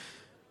 So,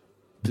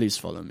 please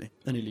follow me.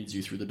 And he leads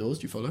you through the doors.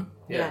 Do you follow?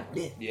 Yeah.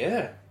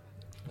 Yeah.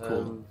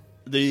 Cool.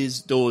 These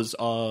doors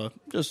are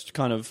just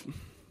kind of...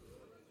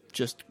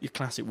 Just your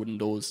classic wooden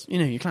doors. You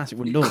know, your classic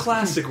wooden doors.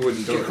 Classic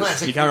wooden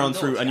doors. You carry on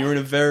through, and you're in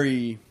a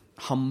very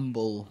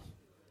humble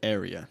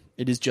area.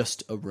 It is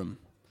just a room.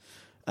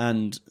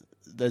 And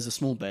there's a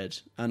small bed,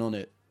 and on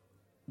it,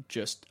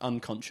 just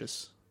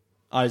unconscious,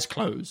 eyes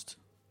closed,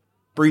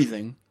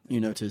 breathing, you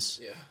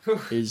notice,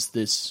 is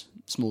this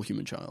small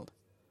human child.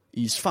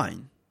 He's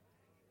fine.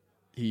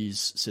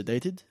 He's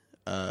sedated.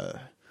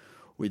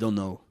 We don't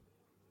know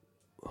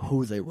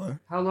who they were.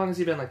 How long has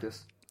he been like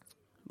this?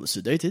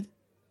 Sedated?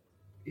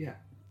 Yeah.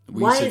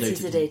 Why is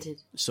he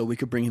sedated? So we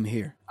could bring him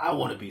here. I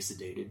want to be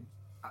sedated.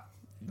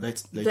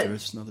 Later,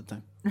 it's another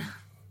time.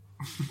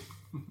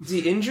 Is he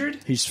injured?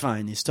 He's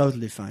fine. He's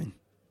totally fine.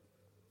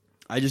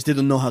 I just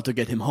didn't know how to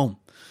get him home.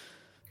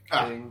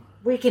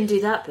 We can do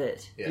that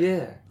bit.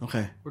 Yeah.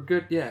 Okay. We're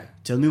good, yeah.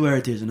 Tell me where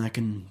it is and I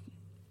can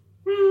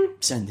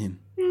send him.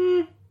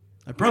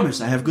 I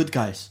promise, I have good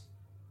guys.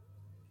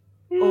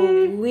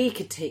 Or we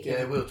could take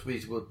Yeah, him.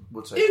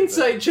 we'll take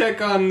Insight check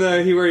on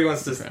where he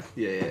wants to... Okay.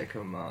 Yeah,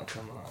 come on.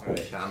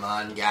 Right. Come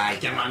on, guy.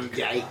 Come on,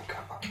 guy.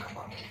 Come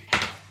on.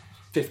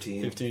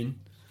 15. 15.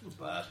 Not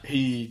bad.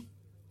 He...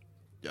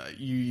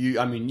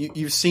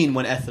 you've seen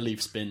when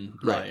Ethelleaf's been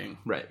lying.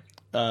 Right.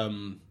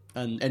 And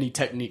any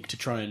technique to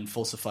try and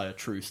falsify a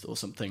truth or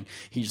something,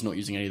 he's not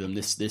using any of them.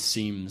 This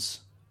seems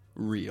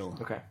real.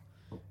 Okay.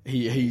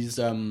 He's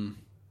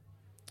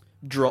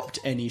dropped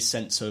any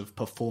sense of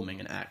performing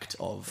an act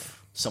of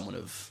someone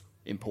of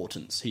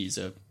importance. This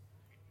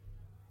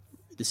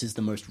is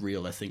the most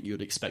real I think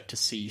you'd expect to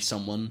see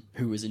someone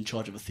who is in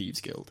charge of a thieves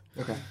guild.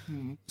 Okay.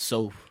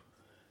 So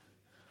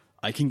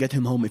I can get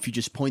him home if you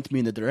just point me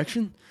in the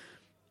direction,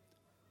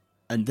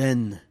 and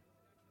then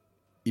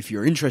if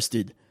you're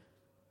interested,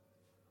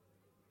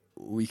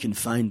 we can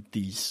find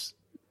these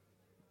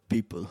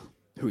people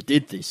who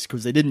did this,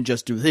 because they didn't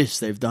just do this,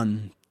 they've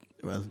done,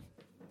 well...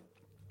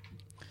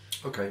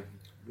 Okay,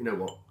 you know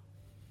what?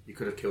 You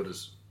could have killed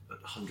us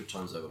 100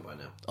 times over by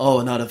now. Oh,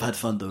 and I'd have had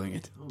fun doing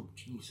it. Oh,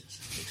 Jesus.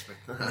 I didn't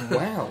expect that.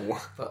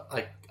 Wow. But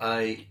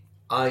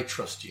I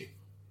trust you.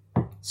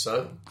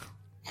 So,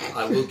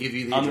 I will give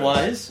you the address.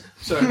 Unwise?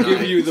 So I'll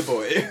give you the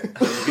boy.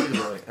 I will give you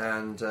the boy.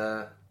 And,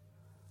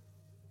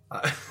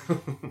 I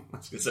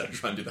was going to say, I'll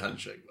try and do the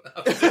handshake.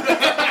 Oh,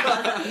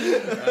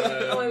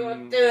 I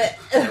won't do it.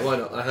 Yeah, why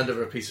not? I hand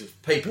over a piece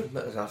of paper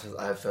that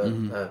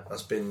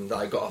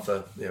I got off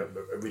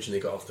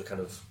originally got off the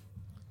kind of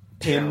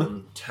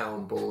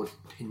town board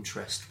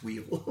Pinterest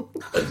wheel.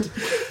 And,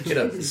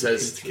 it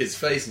says the kid's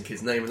face and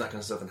kid's name and that kind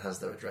of stuff, and has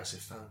their address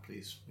if found,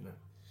 please.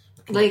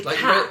 Like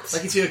cats.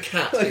 Like you see a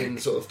cat in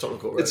sort of Tottenham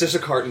Court Road. It's just a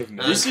carton of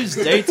milk. This is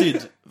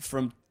dated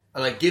from...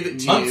 And I give it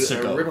to months you.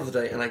 ago. I rip off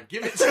the date, and I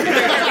give it to you.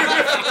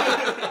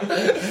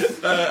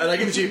 And I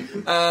give it to you.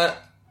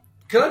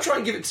 Can I try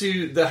and give it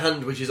to the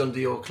hand which is under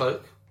your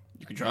cloak?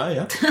 You can try,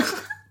 yeah.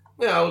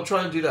 Yeah, I'll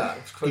try and do that.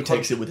 He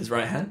takes it with his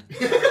right hand.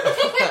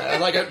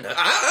 And I go, and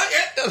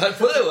I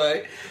put it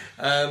away.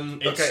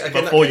 Okay,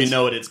 Before you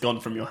know it, it's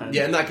gone from your hand.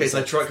 Yeah, in that case,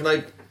 can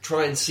I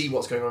try and see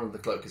what's going on in the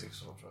cloak? Is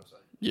what I'm trying to say.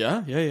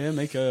 Yeah.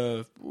 Make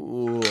a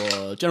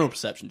general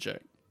perception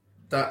check.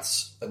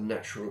 That's a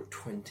natural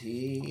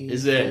 20.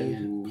 Is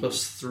it?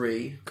 Plus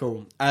 3.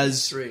 Cool.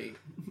 3.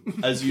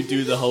 As you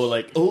do the whole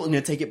I'm going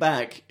to take it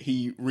back,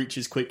 he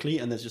reaches quickly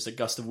and there's just a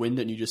gust of wind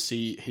and you just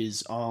see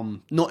his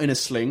arm, not in a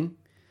sling,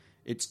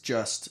 it's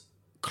just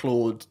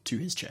clawed to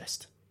his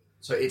chest.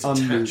 So it's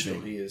Unmoving. attached,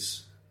 or he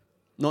is...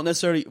 Not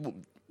necessarily,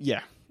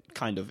 yeah,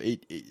 kind of.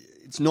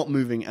 It's not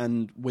moving,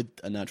 and with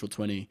a natural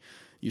 20,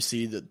 you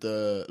see that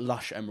the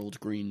lush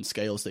emerald green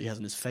scales that he has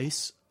on his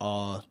face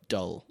are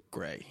dull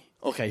grey.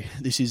 Okay,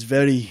 this is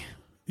very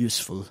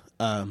useful.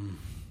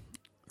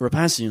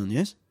 Rapacion,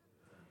 yes?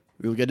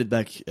 We'll get it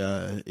back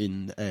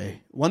in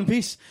one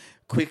piece.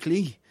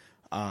 Quickly.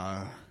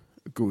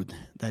 Good.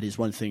 That is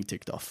one thing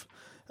ticked off.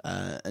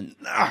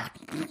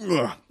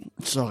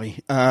 Sorry.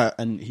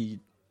 And he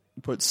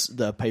puts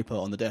the paper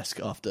on the desk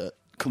after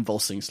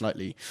convulsing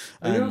slightly.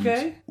 Are you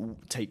okay?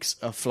 Takes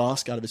a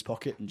flask out of his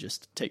pocket and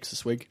just takes a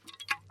swig.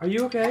 Are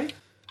you okay?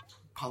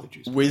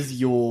 Apologies. With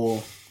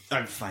your...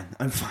 I'm fine.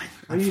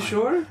 Are you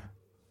sure?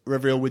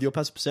 Revriel, with your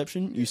passive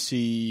perception, you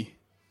see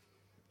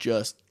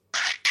just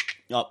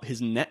up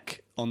his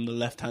neck on the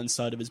left-hand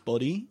side of his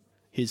body,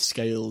 his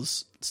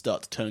scales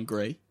start to turn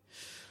grey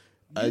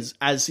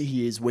as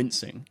he is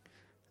wincing.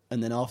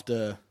 And then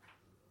after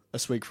a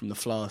swig from the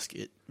flask,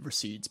 it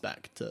recedes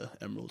back to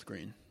emerald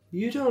green.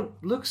 You don't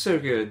look so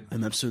good.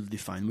 I'm absolutely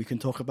fine. We can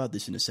talk about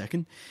this in a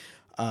second.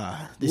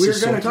 We're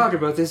going to talk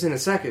about this in a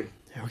second.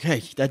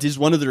 Okay, that is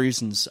one of the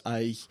reasons.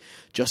 I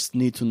just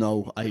need to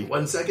know.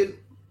 1 second?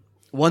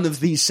 One of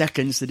these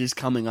seconds that is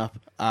coming up,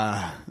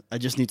 I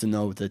just need to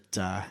know that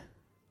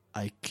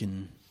I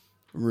can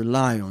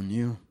rely on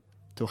you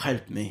to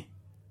help me.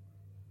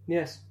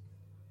 Yes.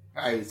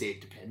 I would say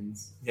it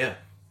depends. Yeah.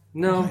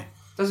 No, Okay.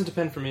 doesn't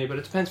depend for me, but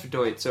it depends for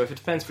Doit. So if it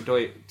depends for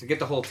Doit, to get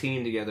the whole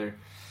team together,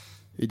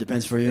 It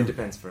depends for you. it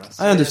depends for us.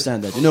 I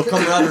understand that.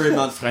 Camaraderie,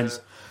 my friends.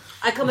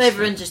 I come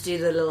over and just do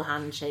the little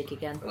handshake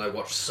again. And I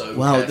watch so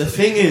Well, carefully. the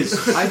thing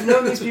is, I've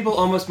known these people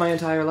almost my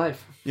entire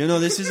life.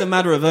 this is a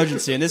matter of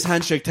urgency, and this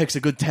handshake takes a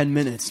good 10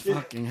 minutes.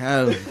 Fucking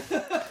hell.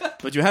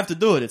 But you have to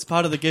do it. It's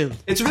part of the guild.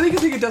 It's a really good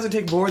thing it doesn't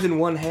take more than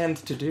one hand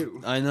to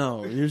do. I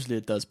know. Usually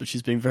it does, but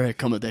she's being very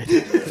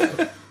accommodating.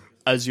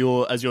 As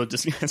you're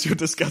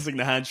discussing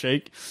the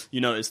handshake, you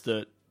notice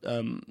that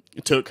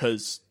Took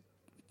has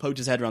poked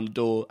his head around the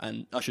door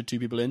and ushered two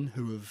people in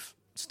who have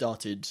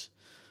started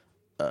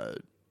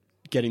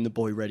getting the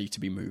boy ready to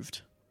be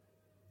moved.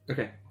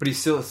 Okay, but he's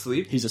still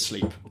asleep? He's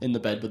asleep in the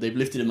bed, but they've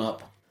lifted him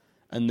up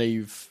and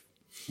they've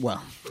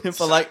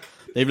for lack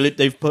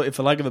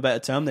of a better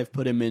term, they've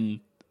put him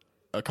in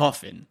a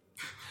coffin.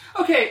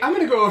 Okay, I'm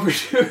gonna go over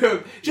to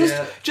him.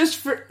 Just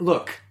for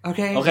look,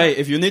 okay? Okay,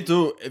 if you need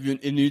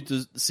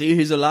to see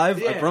he's alive,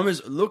 I Yeah.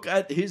 promise, look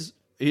at his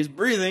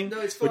breathing. No,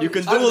 it's but you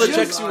fine. can do I'm all the just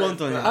checks you alive.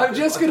 want on him. I'm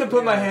just gonna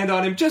put my hand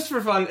on him just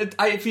for fun.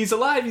 If he's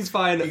alive, he's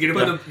fine. You're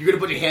gonna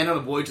put your hand on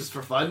a boy just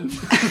for fun?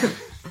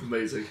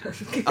 Amazing.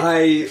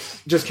 I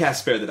just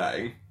cast Spare the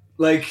Dying.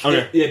 Like,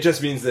 Okay. it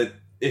just means that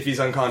if he's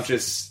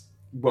unconscious,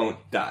 won't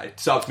die.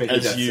 Stops making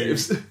death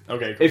saves.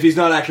 Okay, cool. If he's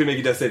not actually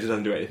making death saves, it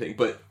doesn't do anything.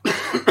 But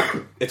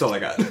it's all I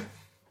got.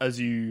 As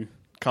you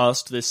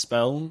cast this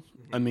spell,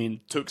 I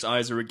mean, Took's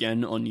eyes are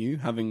again on you,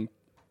 having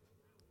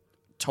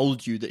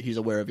told you that he's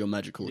aware of your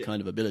magical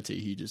kind of ability.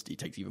 He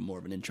takes even more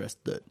of an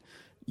interest that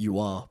you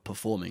are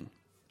performing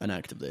an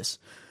act of this.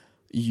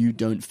 You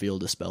don't feel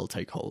the spell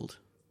take hold.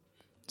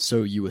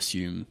 So you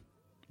assume,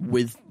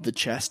 with the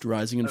chest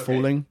rising and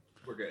falling,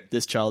 We're good.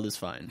 this child is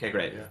fine. Okay,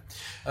 great.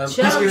 I was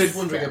Just- just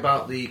wondering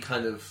about the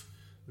kind of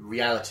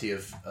reality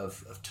of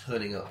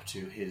turning up to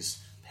his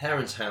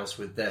parents' house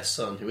with their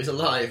son, who is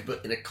alive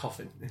but in a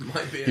coffin. It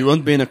might be. He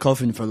won't be in a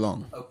coffin for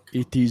long. Okay.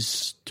 It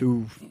is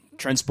to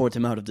transport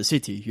him out of the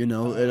city, you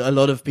know. A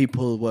lot of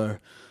people were,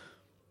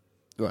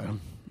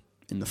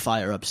 in the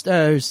fire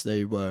upstairs.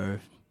 They were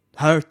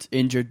hurt,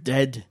 injured,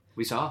 dead.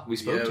 We spoke Yeah, we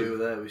to. were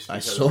there. I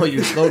saw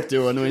you spoke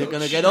to, and we're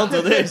going to get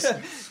onto this.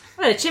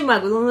 Well, a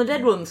chinwag with one of the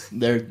dead ones.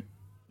 They're,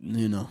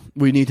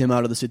 we need him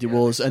out of the city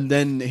walls, and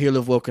then he'll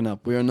have woken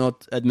up. We are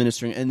not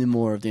administering any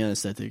more of the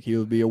anesthetic. He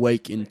will be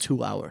awake in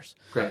 2 hours.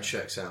 That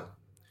checks out.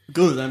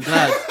 Good, I'm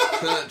glad.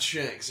 That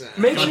checks out.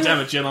 Make God sure, damn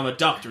it, Jim, I'm a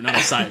doctor, not a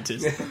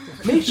scientist.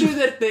 make sure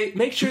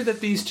that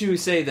these two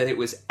say that it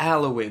was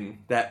Alwyn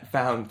that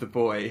found the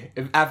boy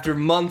after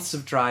months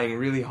of trying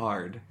really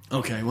hard.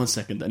 Okay, 1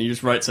 second. And he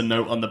just writes a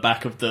note on the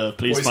back of the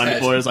please Boy's find the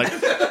head. boy. It's like,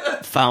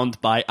 found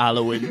by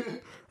Alwyn.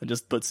 And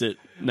just puts it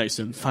next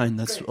to him. Fine,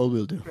 that's all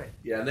we'll do.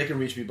 Yeah, and they can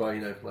reach me by,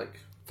 like,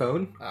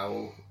 Phone?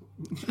 owl.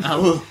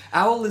 Owl.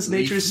 Owl is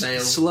Leaf nature's snail.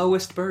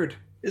 slowest bird.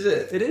 Is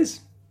it? It is.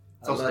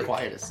 It's also like- the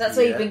quietest. That's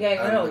why you've been going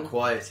and the wrong.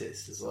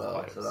 quietest as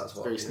well. So that's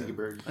what. Very yeah. sneaky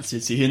bird. That's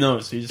it. See, he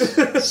knows. He's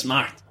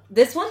smart.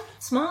 This one,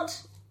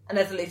 smart. And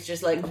Ethelith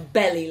just like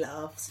belly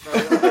laughs for a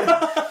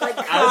while. Like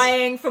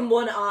crying from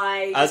one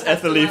eye. As Just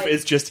has to, Ethelif like-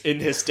 is just in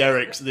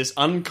hysterics, this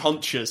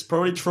unconscious,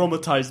 probably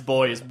traumatized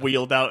boy is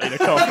wheeled out in a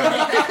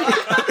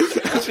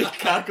coffin. She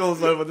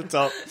cackles over the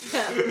top.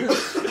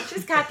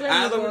 She's cackling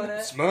in the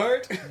corner.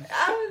 Smart.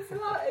 Alan's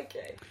smart,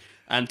 okay.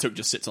 And Took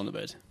just sits on the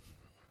bed.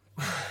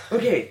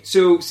 Okay,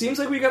 so seems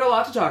like we got a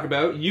lot to talk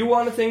about. You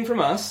want a thing from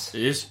us.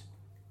 Yes.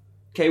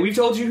 Okay, we've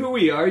told you who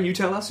we are. You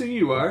tell us who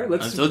you are.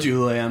 I've told you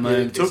who I am. I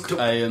am It's Took. Took.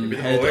 I am You're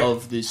the head boy.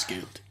 of this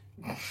guild.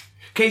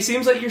 Okay,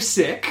 seems like you're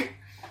sick.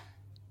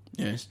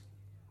 Yes.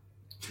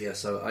 Yeah.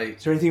 So I.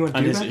 Is there anything you want to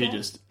And do he about that?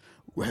 just,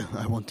 well,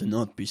 I want to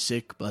not be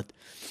sick, but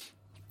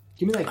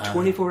Give me like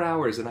 24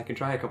 hours and I can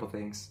try a couple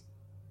things.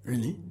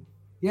 really?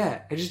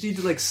 Yeah, I just need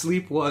to like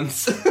sleep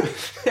once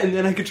and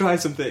then I can try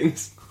some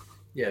things.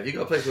 Yeah. Have you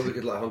got a place where we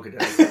could like hunker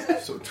down?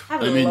 Sort of.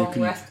 Have a I mean, you long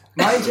can- rest.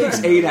 Mine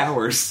takes 8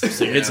 hours.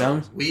 So it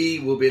sounds. We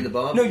will be in the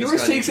bar. No, This yours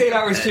guy takes needs to 8 go to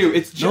hours bed. too.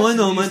 It's just No, I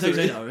know. these Mine takes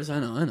three. 8 hours. I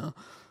know.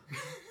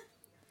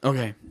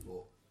 Okay.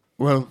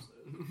 Well,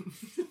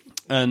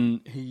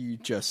 and he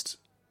just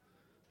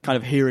kind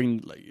of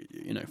hearing,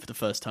 like, for the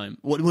first time.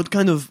 What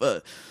kind of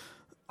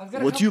I've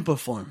got a what couple- you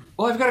perform?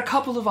 Well, I've got a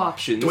couple of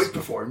options. Dwight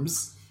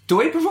performs.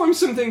 Dwight performs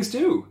some things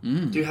too.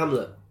 Do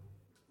Hamlet.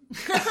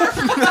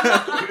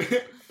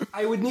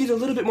 I would need a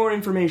little bit more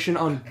information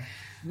on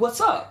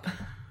what's up.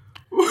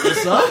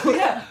 What's up?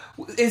 Yeah,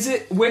 is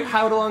it?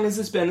 How long has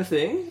this been a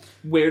thing?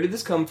 Where did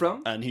this come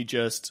from? And he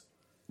just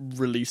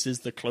releases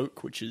the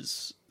cloak, which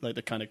is like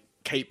the kind of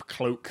cape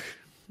cloak,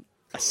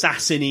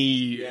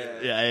 assassin-y.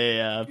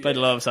 Yeah. Played a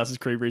lot of Assassin's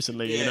Creed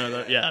recently. You know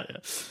that. Yeah.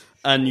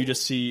 And you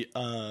just see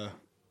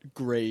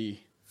grey.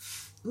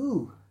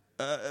 Ooh,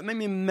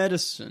 Maybe a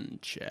medicine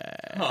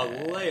check.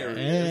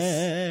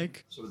 hilarious.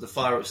 So with the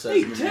fire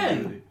upstairs. Hey,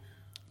 10.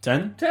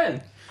 10?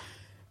 10.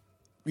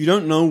 You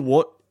don't know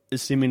what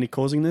is seemingly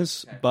causing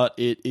this, but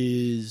it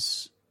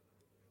is.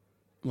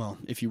 Well,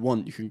 if you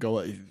want, you can go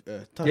at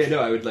touch. Yeah, no,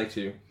 I would like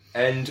to.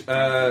 And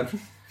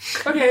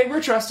okay,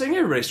 we're trusting.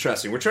 Everybody's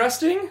trusting. We're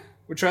trusting.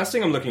 We're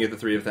trusting. I'm looking at the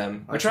three of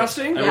them. We're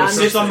trusting. Yeah,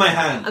 I'm, on my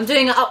hand. I'm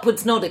doing an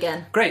upwards nod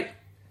again. Great.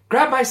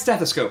 Grab my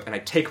stethoscope and I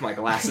take my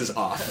glasses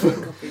off,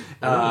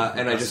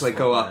 and I just like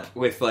go up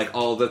with like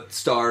all the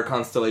star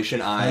constellation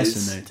eyes.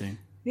 Fascinating.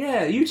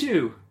 Yeah, you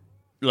too.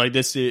 Like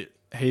this,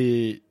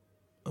 he.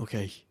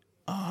 Okay.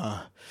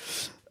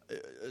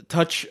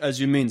 Touch as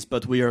you means,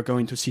 but we are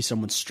going to see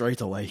someone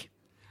straight away.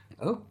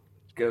 Oh,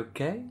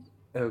 okay.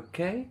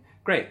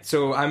 Great.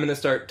 So I'm gonna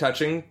start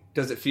touching.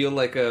 Does it feel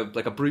like a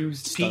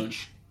bruised Stone.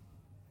 peach?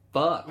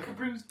 Fuck.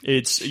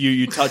 It's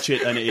you touch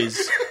it and it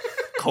is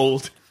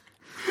cold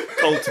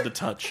to the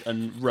touch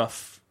and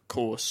rough,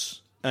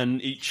 coarse,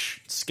 and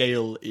each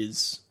scale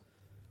is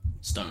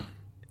stone.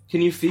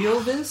 Can you feel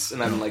this?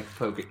 And I'm like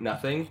poking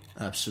nothing.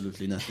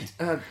 Absolutely nothing.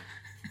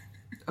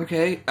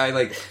 Okay. I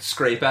like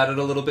scrape at it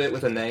a little bit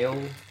with a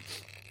nail.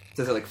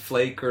 Does it like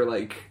flake or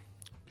like?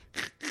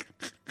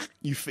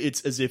 It's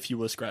as if you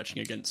were scratching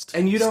against.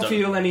 And you don't stone.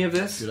 feel any of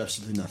this? Feel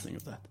absolutely nothing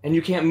of that. And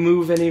you can't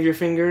move any of your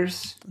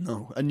fingers?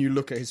 No. And you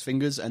look at his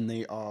fingers and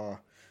they are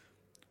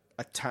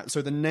attached.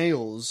 So the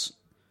nails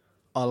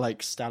are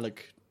like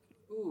stalactites.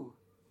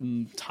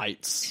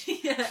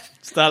 Yeah.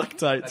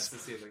 Stalactites the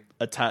ceiling.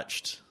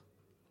 attached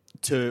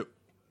to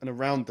and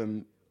around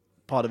them.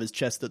 Part of his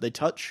chest that they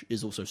touch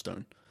is also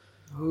stone.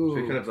 Ooh.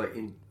 So kind of like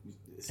in.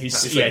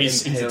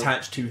 He's impaled.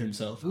 attached to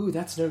himself. Ooh,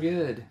 that's no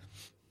good.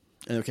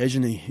 And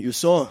occasionally, you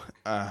saw,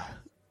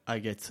 I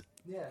get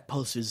Yeah.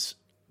 pulses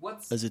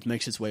What as it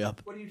makes its way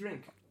up. do you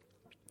drink?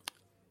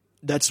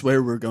 That's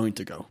where we're going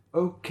to go.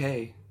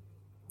 Okay.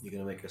 You're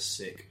going to make a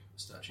sick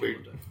statue. Wait.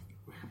 one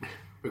day.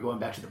 We're going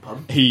back to the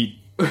pub.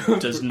 He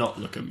does not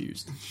look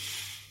amused.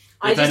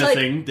 I If just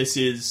anything, this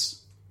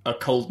is a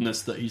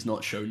coldness that he's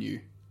not shown you.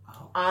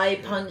 I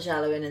punch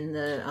Alwyn in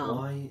the arm.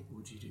 Why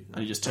would you do that?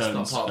 And he just That's not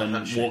turns part of the and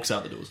handshake. walks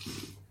out the doors.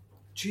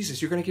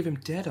 Jesus, you're gonna give him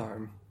dead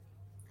arm.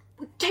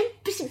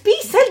 Don't be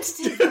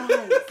sensitive,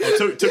 guys.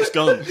 Took's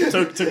gone.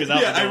 Took his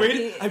out the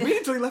door. I waited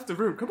until he left the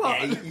room. Come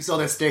Yeah, on. you saw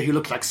that stare. He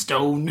looked like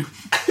stone.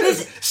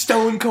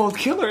 Stone cold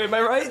killer, am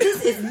I right?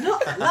 This is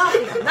not a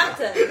laughing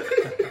matter.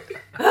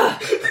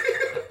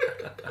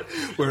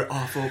 We're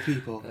awful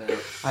people.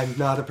 I'm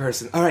not a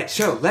person. Alright,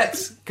 show,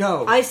 let's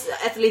go.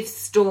 Ethel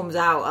storms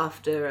out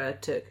after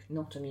Took.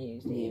 Not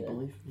amused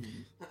either.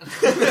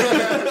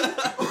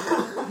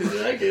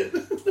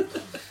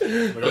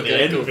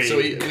 Okay, cool. So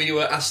we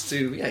were asked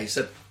to. Yeah, he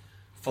said,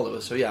 "Follow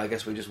us." So yeah, I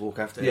guess we just walk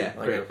after him. Yeah,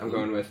 I great. go, I'm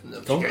going with.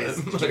 No,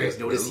 Did you guys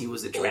notice he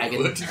was a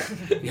dragon?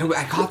 Yeah, but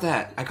I caught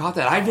that.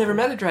 I've never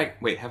met a dragon.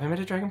 Wait, have I met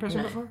a dragon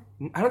person before?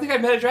 I don't think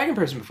I've met a dragon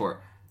person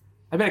before.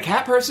 I met a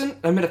cat person.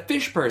 I met a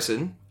fish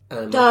person.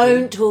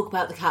 Don't talk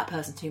about the cat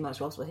person too much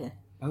whilst we're here.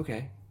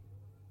 Okay.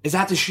 Is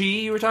that the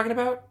she you were talking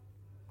about?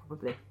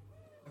 Probably.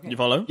 You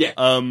follow? Yeah.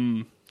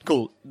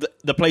 Cool.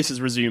 The place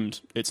has resumed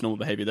its normal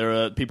behavior. There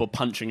are people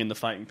punching in the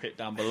fighting pit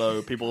down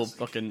below. People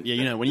fucking... Yeah,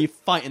 you know, when you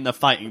fight in the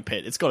fighting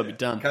pit, it's got to be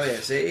done. Come here,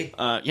 see?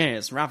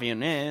 Yes, Ravi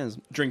and yes,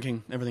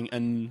 drinking, everything.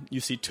 And you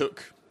see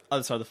Took,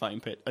 other side of the fighting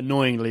pit,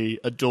 annoyingly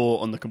a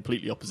door on the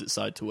completely opposite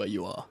side to where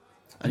you are.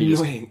 And he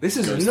just Annoying. This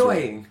is goes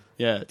annoying.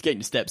 Yeah, getting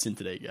your steps in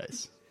today,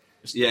 guys.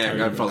 Yeah, I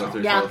gotta follow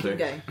through. Yeah, follow keep through.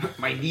 going.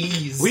 My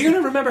knees. We're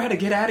gonna remember how to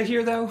get out of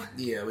here, though.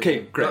 Yeah. We Okay,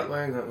 can- great. That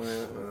way, that way,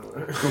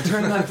 that way. We'll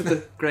turn left at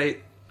the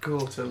great.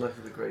 Cool. Turn left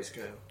of the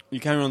grayscale. You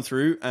carry on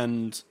through,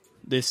 and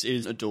this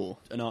is a door,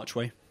 an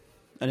archway,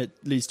 and it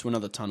leads to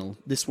another tunnel.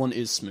 This one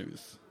is smooth,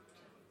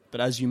 but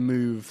as you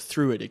move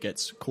through it, it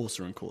gets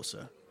coarser and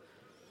coarser.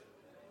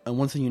 And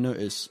one thing you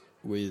notice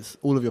with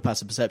all of your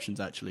passive perceptions,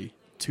 actually,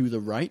 to the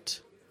right,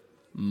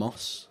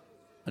 moss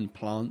and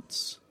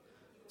plants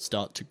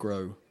start to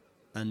grow,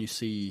 and you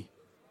see,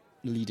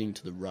 leading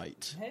to the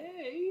right,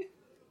 Hey.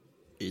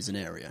 is an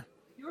area.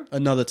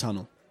 Another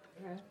tunnel,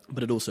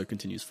 but it also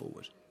continues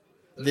forward.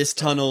 This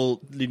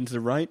tunnel leading to the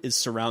right is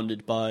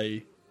surrounded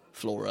by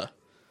flora.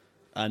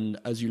 And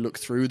as you look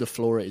through, the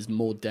flora is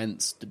more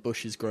dense, the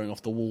bushes growing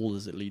off the wall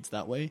as it leads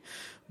that way.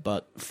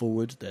 But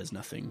forward, there's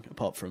nothing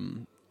apart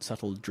from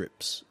subtle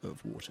drips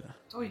of water.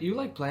 Oh, you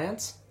like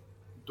plants?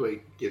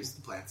 Dwayne gives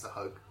the plants a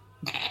hug.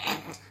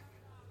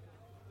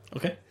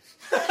 Okay.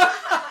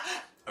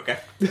 Okay.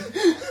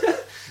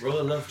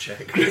 Roll a love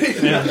check.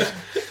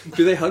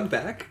 Do they hug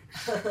back?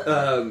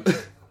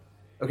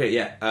 Okay,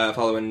 yeah.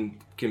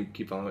 Following.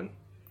 Keep following.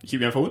 Keep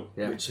going forward?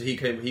 Yeah. So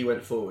he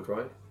went forward,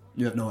 right?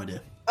 You have no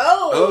idea.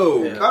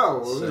 Oh. Yeah.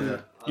 Oh.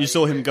 So, You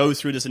saw him go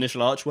through this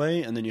initial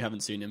archway, and then you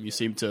haven't seen him. You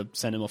seem to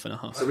send him off in a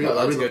huff. Are we, I'd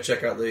like are to we, go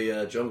check out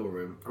the jungle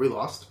room. are we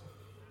lost?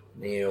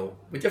 Neil,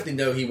 we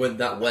definitely know he went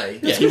that way.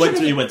 Yeah, he went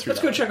through Let's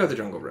that. go check out the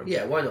jungle room.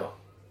 Yeah, why not?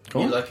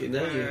 Cool. You like it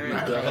there? You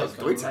got a hug.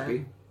 Dwayne's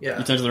happy. Yeah.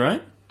 You turn to the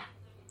right?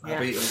 I'm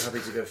happy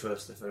to go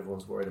first if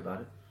everyone's worried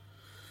about it.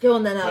 Go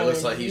on then, It Alwyn.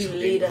 looks like he's You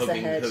lead us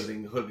hugging ahead.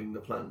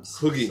 the plants.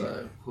 Hugging.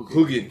 So,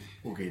 Hugging.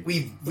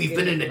 We've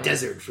been in the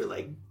desert for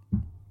like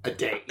a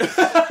day.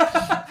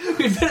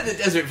 We've been in the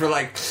desert for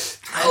like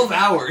 12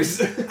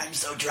 hours. I'm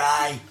so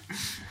dry.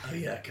 Oh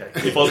yeah, okay.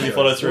 You follow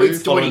through,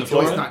 Dwayne's following the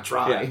flora? not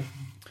dry. Yeah.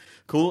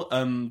 Cool.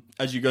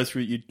 As you go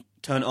through, you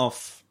turn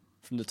off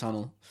from the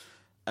tunnel,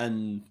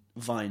 and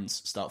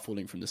vines start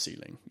falling from the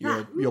ceiling.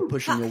 You're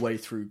pushing your way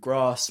through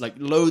grass, like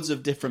loads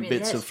of different Really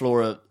bits is. of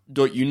flora.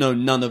 You know,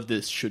 none of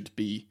this should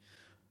be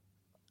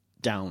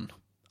down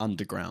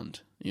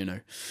underground. You know,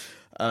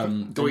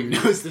 Dwayne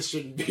knows this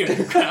shouldn't be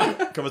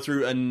underground. cover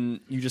through,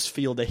 and you just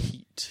feel the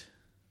heat.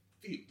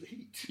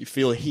 You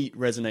feel heat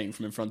resonating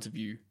from in front of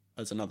you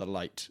as another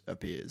light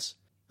appears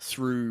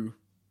through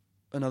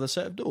another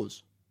set of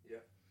doors. Yeah.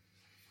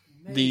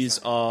 These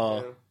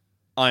are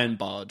iron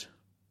barred.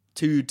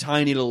 2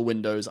 tiny little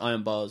windows,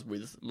 iron bars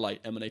with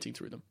light emanating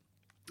through them.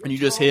 And you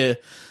just hear...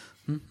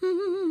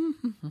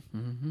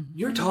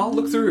 You're tall.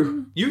 Look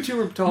through. You two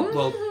are tall.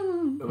 Well,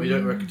 And we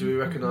don't do we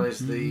recognise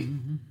the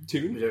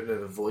tune. We don't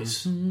know the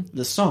voice.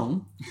 The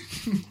song?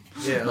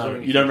 Yeah, No,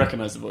 you don't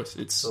recognise the voice.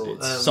 It's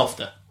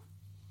softer.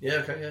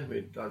 Yeah, okay,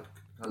 yeah.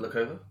 I look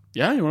over.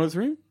 Yeah, you want to look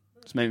through?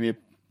 Just make me a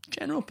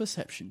general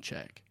perception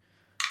check.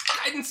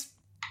 Guidance.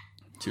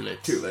 Too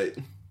late. Too late.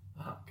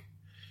 Fuck.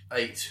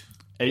 8.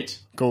 8.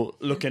 Cool.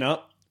 Looking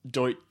up,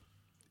 Doit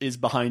is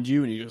behind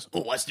you, and he goes,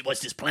 "Oh, what's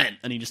this plan?"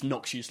 And he just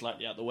knocks you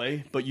slightly out of the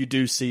way. But you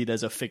do see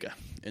there's a figure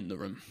in the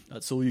room.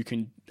 That's all you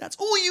can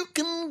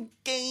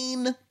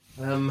gain.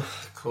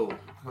 Cool.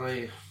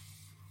 Did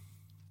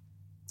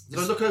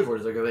I look over or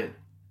did I go in?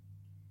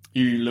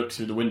 You look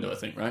through the window, I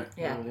think, right?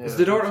 Yeah. Oh, yeah. Is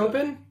the door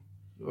open?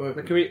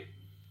 Open. Can we?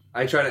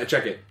 I try to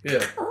check it.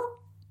 Yeah.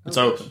 It's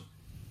open.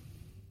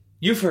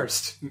 You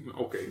first.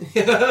 Okay.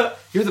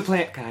 You're the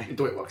plant guy.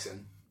 Doit walks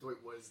in. What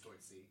does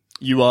Doit see?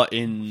 You are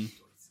in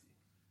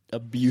a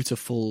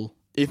beautiful...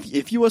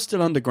 If you are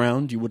still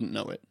underground, you wouldn't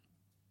know it.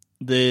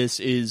 This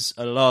is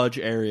a large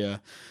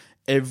area.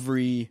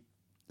 Every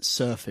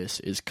surface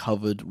is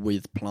covered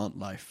with plant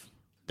life.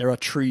 There are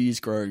trees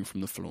growing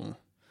from the floor.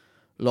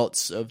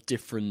 Lots of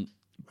different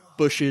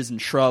bushes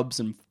and shrubs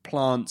and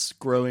plants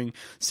growing,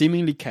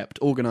 seemingly kept,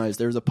 organized.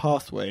 There is a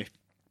pathway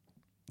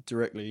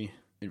directly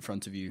in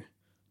front of you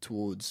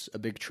towards a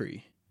big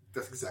tree.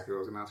 That's exactly what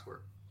I was going to ask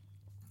for.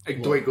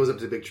 Like, Doit goes up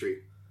to the big tree.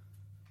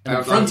 And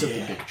in front of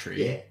the big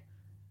tree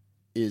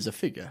is a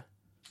figure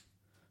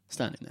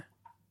standing there.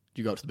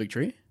 Do you go up to the big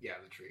tree? Yeah,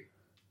 the tree.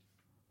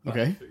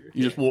 Okay.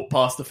 You just walk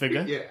past the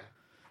figure? Yeah.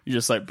 You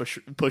just like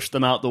push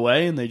them out the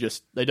way and they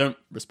don't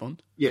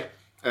respond? Yeah.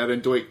 And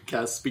then Doit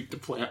casts Speak to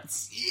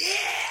Plants.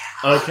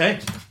 Okay.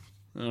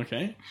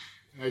 Okay.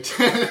 Here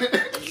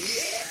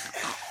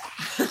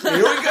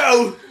we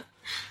go!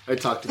 I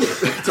talk to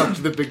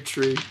the big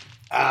tree.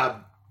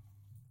 How?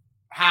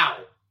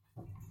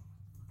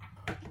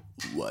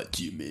 What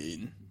do you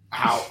mean?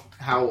 How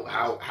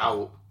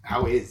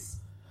is?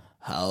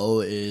 How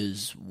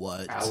is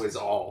what? How is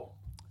all?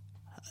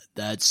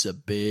 That's a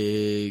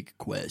big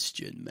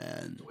question,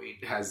 man.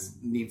 Doit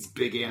needs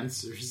big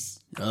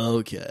answers.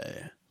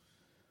 Okay.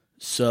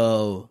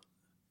 So,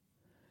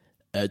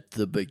 at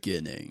the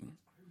beginning,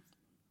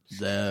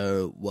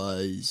 there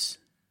was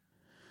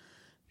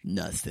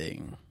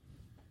nothing.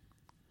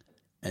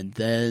 And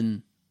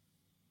then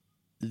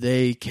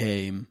they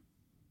came,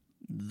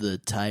 the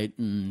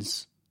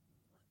Titans,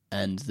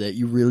 and that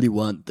you really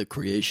want the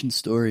creation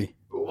story?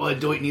 Well,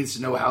 Doit needs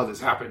to know how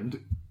this happened.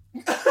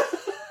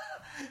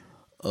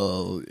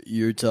 Oh,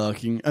 you're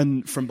talking,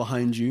 and from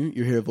behind you,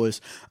 you hear a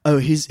voice. Oh,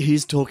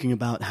 he's talking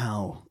about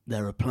how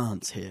there are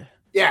plants here.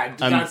 Yeah,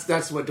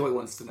 that's what Doit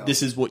wants to know.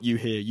 This is what you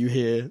hear. You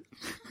hear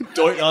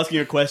Doit asking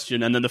a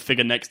question, and then the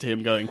figure next to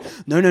him going,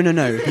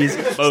 No. He's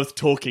both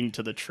talking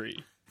to the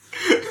tree.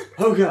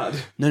 Oh God.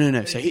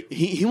 No. So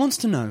he wants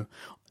to know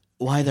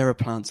why there are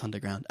plants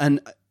underground. And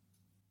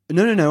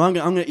no. I'm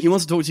gonna. He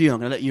wants to talk to you. I'm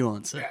gonna let you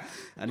answer. Yeah.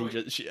 And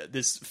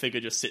this figure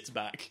just sits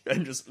back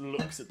and just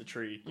looks at the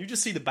tree. You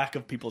just see the back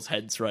of people's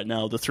heads right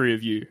now. The three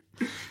of you.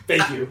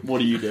 Thank you.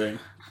 What are you doing?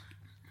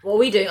 What are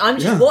we doing? I'm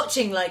just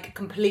watching, like,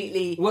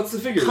 completely What's the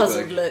figure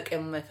puzzled like? look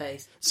in my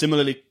face.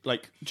 Similarly,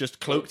 like just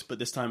cloaked, but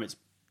this time it's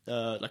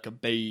like a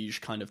beige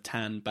kind of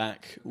tan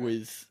back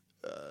with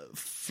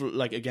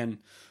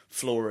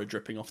flora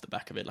dripping off the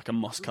back of it, like a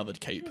moss-covered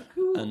cape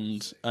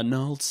and a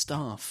gnarled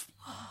staff.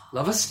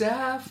 Love a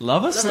staff.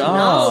 Love a No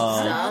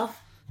staff.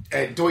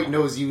 stuff. Doit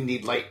knows you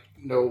need light.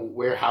 Know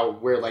where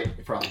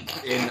light from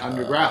in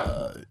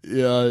underground.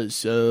 Yeah,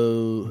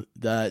 so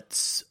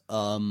that's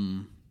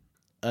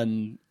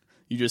and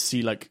you just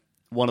see like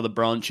one of the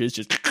branches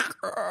just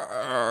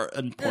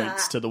and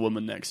points to the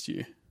woman next to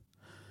you.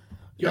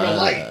 You're a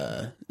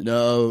light.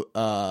 No,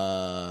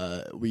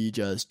 we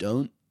just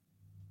don't.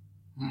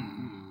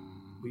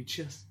 We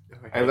just.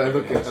 I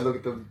look at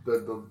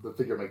the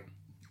figure. I'm like,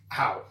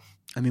 how?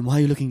 I mean, why are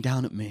you looking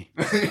down at me?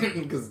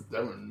 Because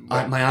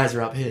My eyes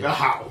are up here.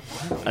 how?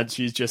 And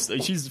she's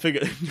the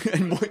figure.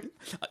 And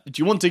do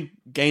you want to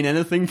gain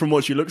anything from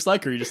what she looks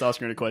like, or are you just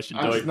asking her a question?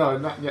 No,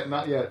 not yet.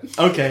 Not yet.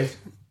 Okay.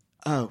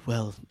 Oh,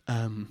 well,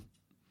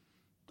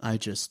 I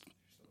just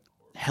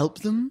help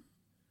them,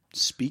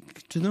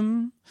 speak to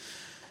them,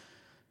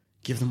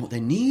 give them what they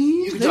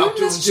need. You They talk don't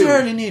to them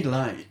necessarily need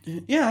light.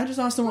 Yeah, I just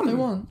ask them what they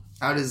want.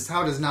 How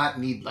does not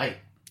need light?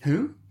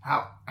 Who?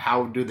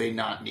 How do they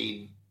not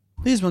need?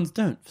 These ones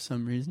don't, for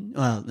some reason.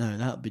 Well, no,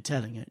 that would be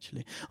telling,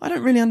 actually. I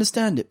don't really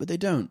understand it, but they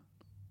don't.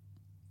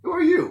 Who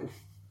are you?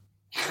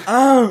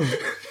 Oh!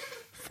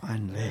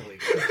 Finally.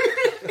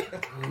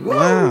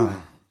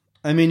 Wow.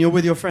 I mean, you're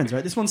with your friends,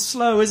 right? This one's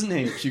slow, isn't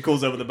he? She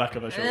calls over the back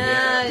of her shoulder.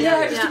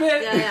 just a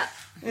bit.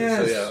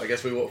 Yeah. So yeah, I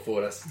guess we walk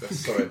forward. That's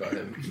sorry about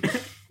him.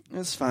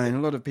 That's fine. A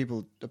lot of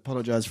people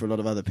apologise for a lot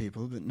of other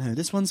people, but no,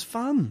 this one's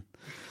fun.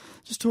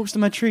 Just talks to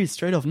my trees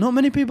straight off. Not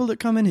many people that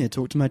come in here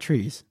talk to my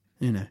trees,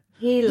 you know.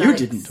 He You likes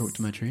didn't talk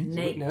to my trees.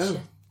 nature. No.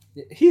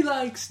 He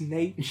likes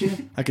nature.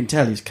 I can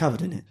tell he's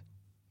covered in it.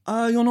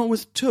 You're not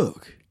with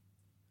Took.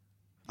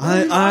 we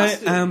I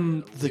lost him.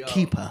 am the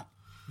keeper.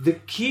 The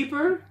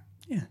keeper?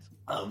 Yes.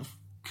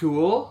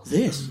 Cool.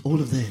 All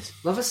of this.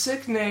 Love a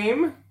sick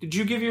name. Did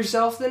you give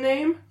yourself the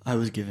name? I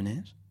was given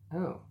it.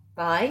 Oh.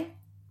 By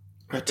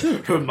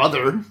Her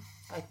mother.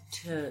 I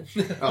took.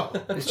 Oh.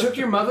 Is Took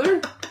your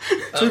mother?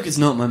 Took is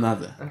not my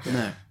mother.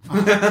 No.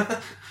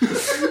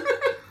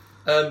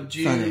 Do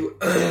you?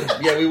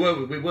 Yeah, we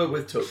were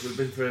with Took.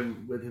 We've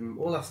been with him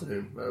all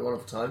afternoon, one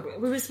at a time.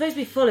 We were supposed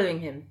to be following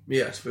him.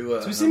 Yes, we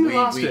were. So we seem to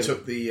lost we him.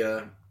 took the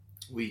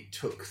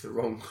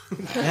wrong.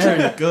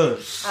 Very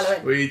good.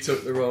 Halloween. We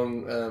took the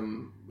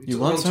wrong. You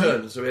took want the some? wrong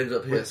turn, so we ended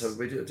up here. So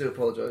we do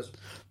apologise.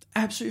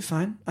 Absolutely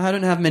fine. I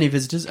don't have many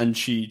visitors, and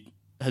she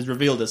has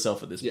revealed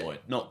herself at this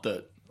point. Not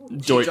that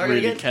Doit dragon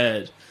really again?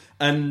 cared.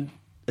 And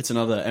it's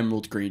another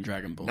emerald green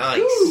dragon ball.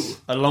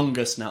 Nice. A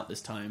longer snout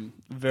this time.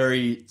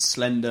 Very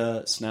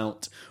slender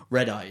snout,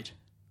 red-eyed,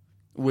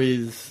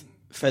 with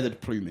feathered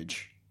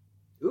plumage.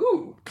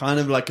 Ooh. Kind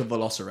of like a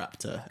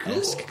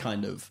velociraptor-esque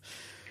kind of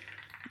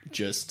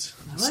just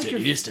like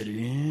steady,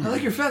 steady. I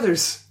like your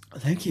feathers.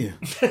 Thank you.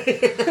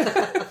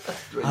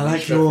 I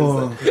like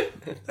your,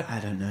 I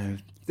don't know,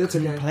 That's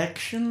okay.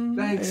 complexion.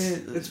 Thanks.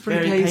 It's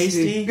pretty very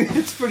pasty. pasty.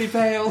 It's pretty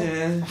pale.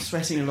 Yeah,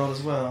 sweating a lot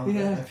as well.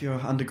 Yeah. If you're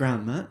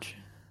underground much.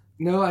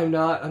 No, I'm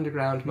not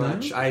underground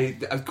much.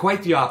 I'm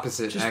quite the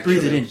opposite. Just actually.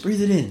 breathe it in.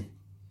 Breathe it in.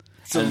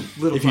 And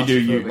little if you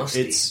do,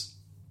 claustrophobic.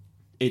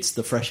 it's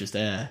the freshest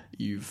air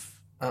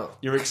Oh.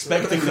 You're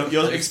expecting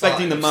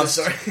the must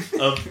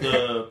of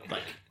the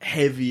like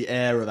heavy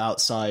air of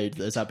outside.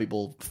 There's had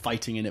people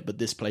fighting in it, but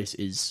this place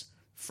is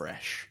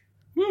fresh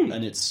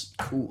and it's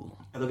cool.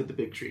 I look at the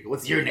big tree.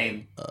 What's your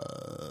name?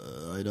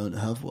 I don't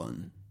have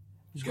one.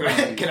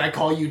 Can I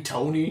call you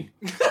Tony?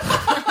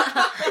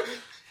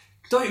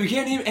 Doit, we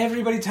can't name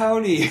everybody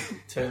Tony.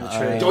 Turn the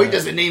tree. Doit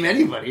doesn't name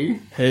anybody.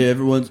 Hey,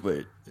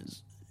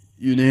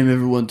 you name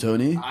everyone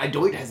Tony?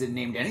 Doit hasn't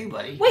named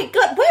anybody. Wait,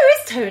 God,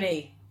 where is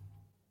Tony?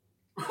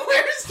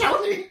 Where's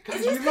Tony?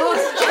 We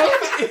lost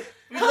Tony.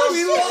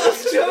 We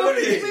lost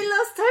Tony. We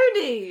lost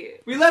Tony.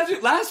 We left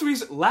it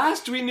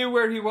last we knew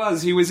where he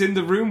was. He was in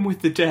the room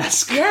with the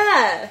desk.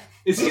 Yeah.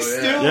 Is he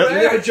still Yep. He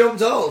there? never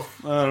jumped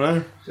off. I don't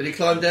know. Did he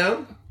climb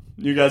down?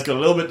 You guys got a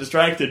little bit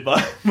distracted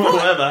by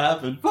whatever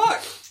happened.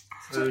 Fuck.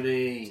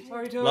 Tony.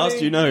 Sorry, Tony.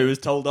 Last you know, he was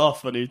told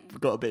off and he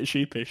got a bit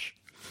sheepish.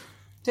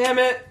 Damn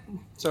it.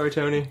 Sorry,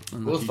 Tony.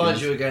 We'll find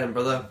you again,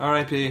 brother.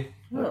 R.I.P.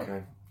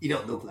 Okay. You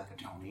don't look like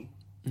a Tony.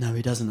 No,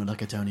 he doesn't look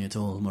like a Tony at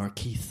all. More a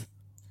Keith.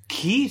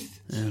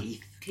 Keith.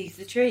 Keith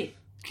the tree.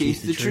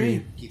 Keith the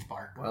tree. Keith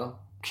Bark. Well,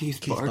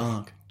 Keith Keith Bark.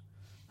 Bark.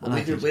 we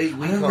like can it. we I don't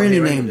can't really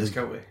hear any name of this,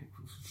 them. can't we?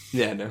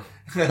 Yeah, no.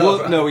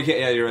 Well, no, we can't.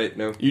 Yeah, you're right.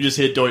 No. You just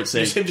hear Doit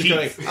saying, Just him just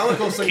going, I want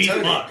to call something Keith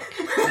Tony. Bark.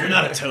 You're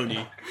not a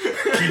Tony.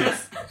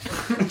 Keith.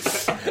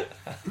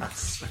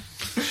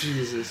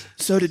 Jesus.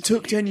 So did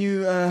Took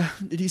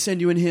did he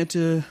send you in here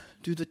to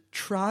do the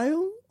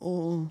trial?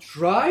 Or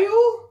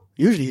Trial?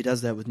 usually he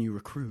does that with new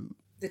recruit.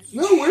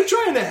 No, we're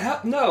trying to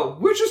help. No,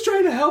 we're just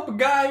trying to help a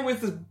guy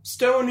with a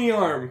stony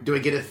arm. Do I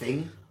get a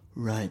thing?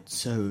 Right,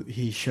 so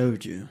he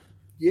showed you.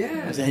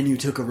 Yeah. Then you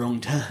took a wrong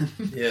turn.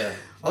 Yeah.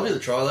 I'll do the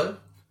trial, though.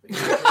 We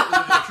can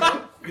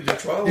do the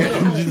trial. Why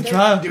not? do the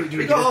trial. Do we We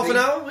get got a half thing? an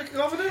hour. We can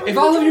go half an hour. If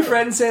all of your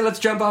friends say let's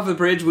jump off the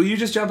bridge, will you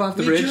just jump off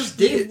the bridge? just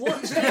did.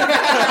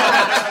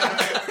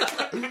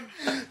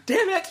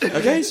 Damn it!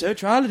 Okay, so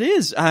trial it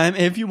is.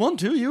 If you want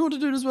to do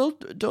it as well,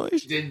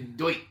 Doit. Then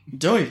Doit.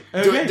 Doit.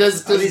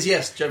 Does That is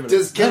yes,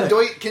 generally. can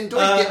Doit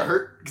get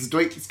hurt? Because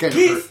Doit is kind of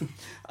hurt.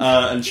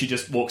 And she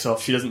just walks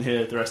off. She doesn't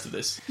hear the rest of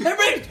this.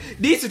 Everybody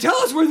needs to tell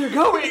us where they're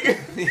going.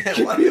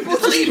 Why people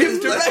just leave his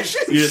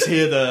direction? You just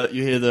hear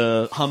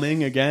the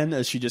humming again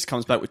as she just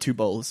comes back with 2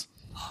 bowls.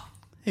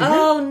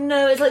 Oh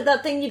no, it's like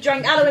that thing you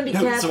drank. Alwyn, be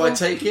careful. So I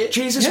take it.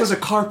 Jesus was a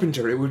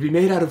carpenter. It would be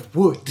made out of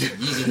wood.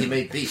 Easy, he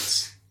made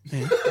beats.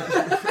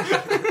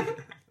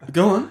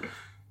 Go on.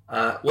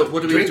 What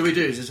do we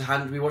do? Is this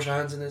hand? Do we wash our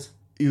hands in this?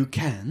 You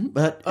can,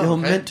 but Oh, you're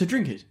okay. meant to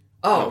drink it.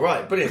 Oh,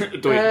 right,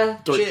 brilliant. Cheers.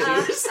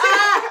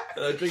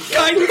 Drink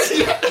that.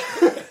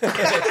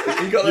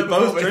 You got that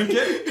Both before me. drink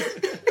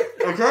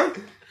it.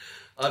 Okay.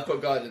 I've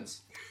got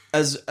guidance.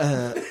 As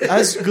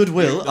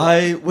goodwill,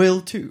 I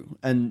will too.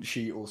 And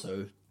she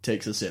also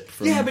takes a sip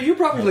from. Yeah, but you're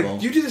probably her like, bowl.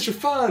 you do this for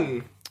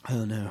fun.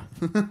 Oh no,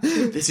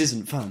 this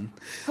isn't fun.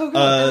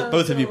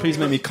 Both of you, please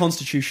make me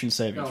Constitution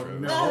saving throw.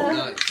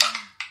 Nice.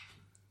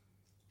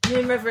 Me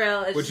and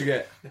Reverell. What'd you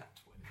get?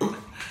 Did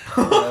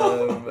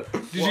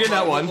you get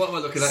that one? What am I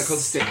looking at?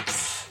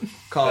 6.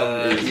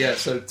 Yeah,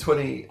 so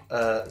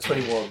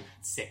 21.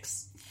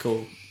 6.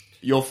 Cool.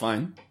 You're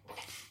fine.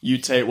 You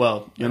take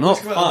you're not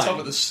Come out on top fine.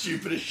 of the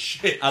stupidest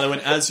shit.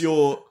 Alwyn, as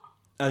you're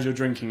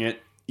drinking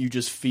it, you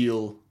just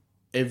feel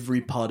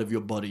every part of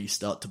your body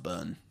start to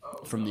burn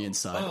from the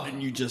inside,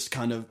 and you just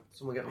kind of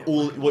Someone get me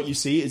all what you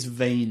see is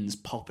veins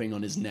popping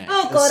on his neck.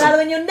 Oh god,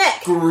 Alwyn, your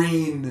neck.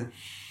 Green.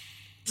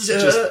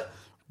 Just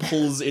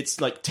pulls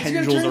its like gonna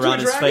tendrils turn into around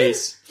a his dragon?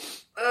 face.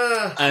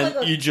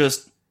 and you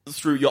just,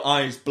 through your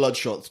eyes,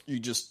 bloodshot, you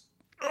just...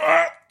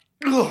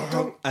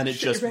 and it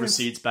just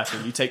recedes back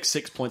in. You take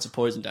 6 points of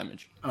poison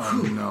damage.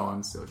 Oh no,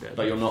 I'm so dead.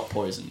 But you're not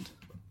poisoned.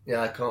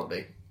 Yeah, I can't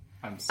be.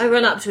 I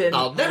run up to him.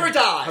 I'll never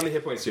die! How many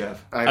hit points do you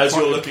have? I have As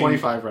you're looking,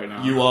 25 right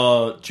now. You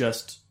are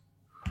just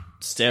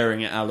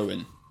staring at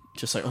Alwyn,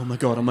 just like, oh my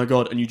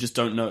god, and you just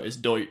don't notice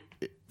Doit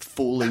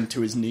falling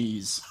to his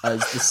knees as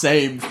the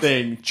same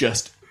thing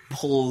just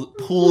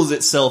pulls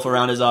itself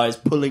around his eyes,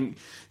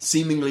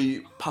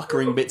 seemingly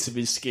puckering bits of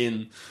his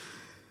skin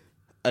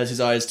as his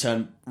eyes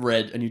turn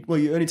red, and you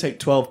only take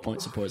 12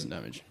 points of poison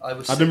damage.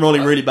 I've been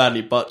rolling really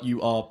badly, but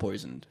you are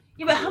poisoned.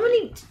 Yeah, but how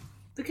many?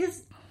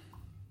 Because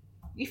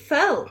you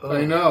fell.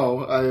 I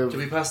know. Did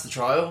we pass the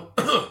trial?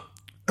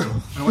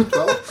 I went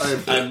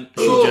 12. And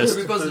Did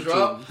we pass the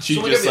trial? she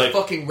Someone just give me like a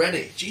fucking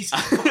Rennie. Jesus.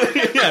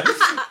 yeah.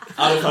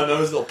 Out of her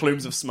nose, little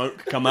plumes of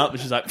smoke come up, and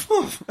she's like,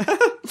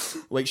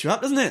 wakes you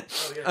up, doesn't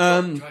it?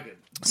 Dragon.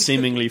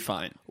 Seemingly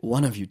fine.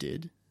 One of you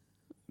did,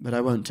 but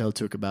I won't tell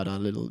Took about our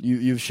little.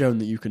 You've shown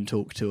that you can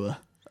talk to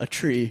a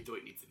tree.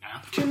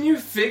 Can you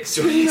fix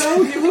me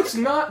though? He looks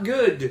not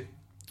good.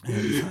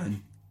 He'll be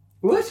fine.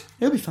 What?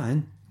 He'll be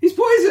fine. He's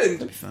poisoned.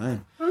 He'll be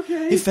fine.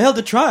 Okay. He failed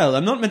the trial.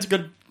 I'm not meant to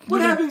go. What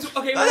happens?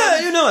 Okay. What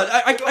happens? You know what?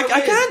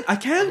 I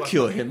can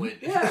cure him,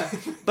 Yeah.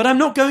 but I'm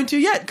not going to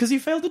yet because he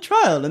failed the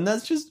trial, and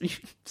that's just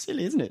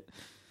silly, isn't it?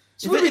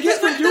 So what do we get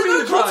for There's doing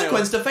no the trial?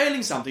 consequence to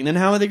failing something. Then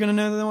how are they going to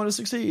know that they want to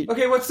succeed?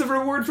 Okay, what's the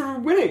reward for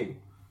winning?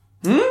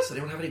 Does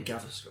anyone have any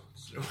gather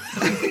scones?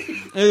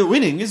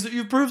 Winning is that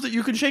you've proved that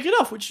you can shake it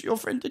off, which your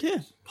friend did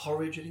here.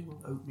 Porridge, anyone?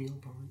 Oatmeal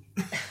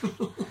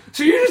porridge?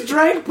 So you just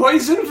drank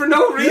poison for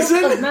no Of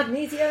reason?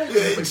 magnesia.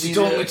 It's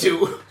only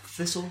 2.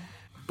 Thistle?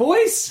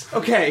 Boys?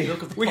 Okay,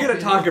 we gotta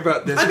talk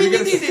about this. I mean, We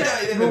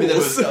gotta maybe there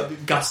was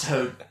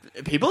gusto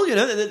people,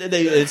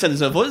 they send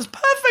themselves forward. It's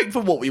perfect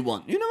for what we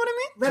want. You know what I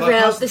mean?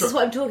 Reverell, this is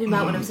what I'm talking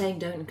about when I'm saying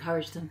don't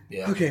encourage them.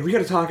 Yeah. Okay, we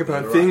gotta talk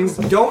about things.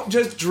 Don't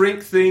just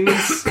drink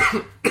things.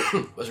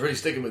 That's really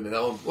sticking with me,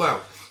 that one.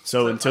 Wow.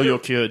 So until you're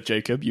cured,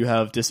 Jacob, you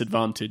have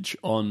disadvantage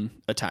on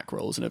attack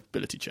rolls and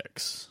ability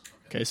checks.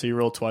 Okay, so you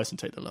roll twice and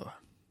take the lower.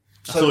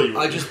 So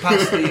I just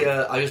passed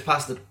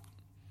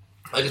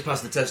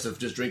the test of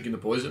just drinking the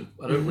poison.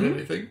 I don't win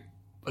anything.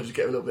 I just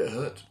get a little bit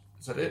hurt.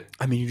 Is that it?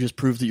 I mean, you just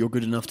proved that you're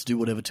good enough to do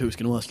whatever Took's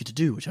going to ask you to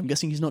do, which I'm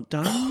guessing he's not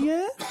done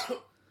yet?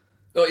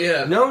 Oh,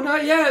 yeah. No,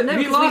 not yet. No,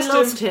 we because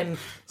lost him. him.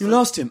 You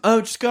lost him.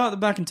 Oh, just go out the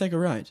back and take a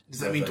ride. Does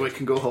that mean Dwight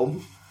can go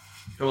home?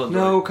 Come on,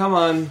 No, Dwight. come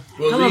on.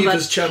 We'll Come on, leave bud.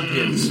 as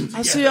champions.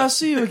 I'll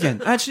see you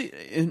again.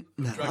 Actually,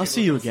 no, I'll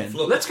see you again.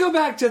 Let's go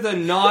back to the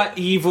not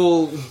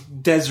evil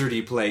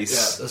deserty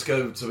place. Yeah, let's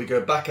go. So we go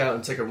back out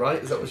and take a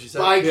right. Is that what she said?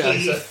 Bye, Yeah,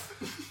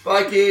 Keith.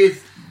 Bye,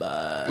 Keith.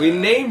 We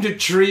named a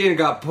tree and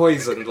got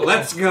poisoned.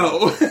 Let's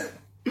go.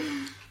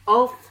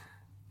 Off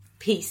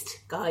piste,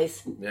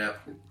 guys. Yeah.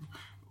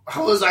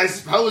 How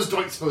was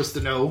Dwight supposed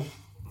to know?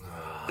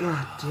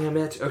 God damn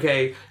it.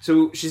 Okay,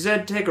 so she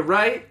said take a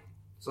right,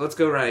 so let's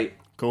go right.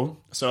 Cool.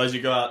 So as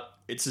you go out,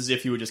 it's as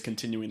if you were just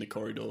continuing the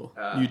corridor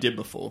you did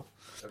before.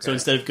 Okay. So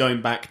instead of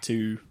going back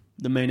to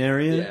the main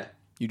area,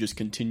 you just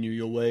continue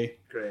your way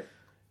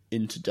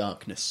into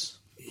darkness.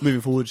 Moving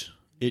forward,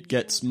 it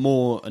gets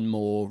more and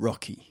more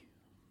rocky.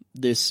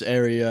 This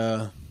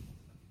area,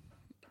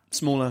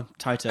 smaller,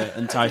 tighter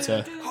and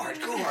tighter.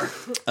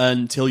 Hardcore.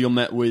 Until you're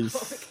met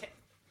with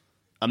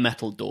a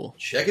metal door.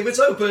 Check if it's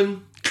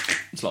open.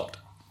 It's locked.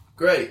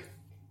 Great.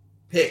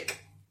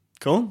 Pick.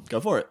 Cool.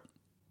 Go for it.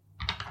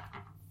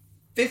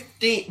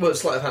 15. Well,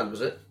 sleight of hand,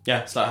 was it?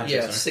 Yeah, slight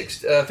Yeah,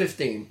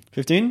 15.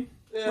 15?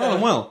 Well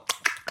and well.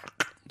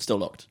 Still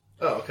locked.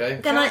 Oh, okay.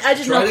 Then I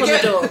just Try knock it on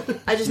the again.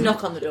 door. I just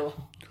knock on the door.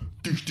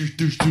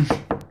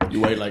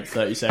 You wait like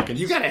 30 seconds.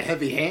 You got a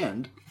heavy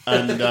hand.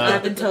 And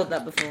I've been told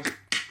that before.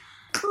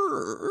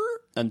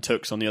 and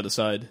Took's on the other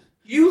side.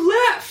 You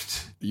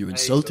left! You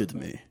insulted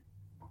me.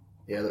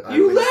 Yeah, look,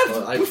 You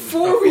left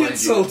before we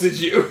insulted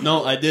you.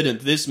 No, I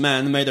didn't. This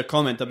man made a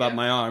comment about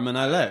my arm and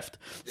I left.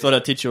 Thought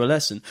I'd teach you a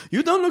lesson.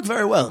 You don't look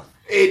very well.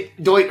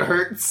 Dwight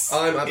hurts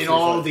I'm absolutely in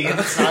all fine. the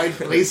inside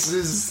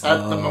places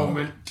at the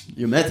moment.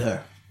 You met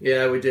her.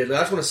 Yeah, we did. I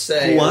just want to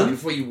say, Who won?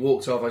 before you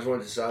walked off, I just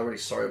wanted to say I'm really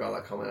sorry about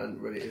that comment.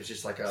 And really, it was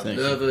just like I'm Thank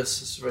you.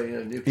 nervous. It's really,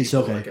 new people It's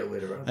okay. I get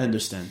weird around. I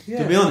understand.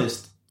 To be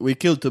honest, we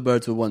killed 2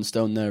 birds with 1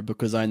 stone there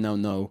because I now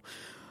know,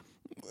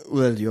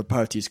 well, your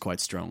party is quite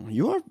strong.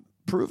 You are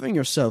proving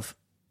yourself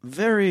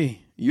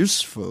very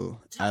useful,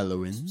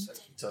 Alwyn.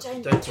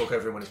 Don't talk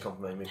over him when he's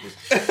complimenting me.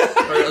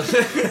 Please.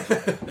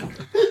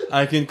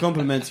 I can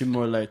compliment you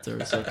more later.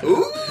 It's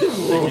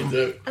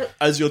okay.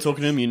 As you're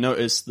talking to him, you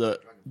notice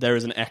that there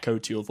is an echo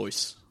to your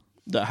voice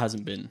that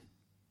hasn't been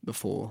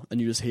before, and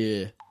you just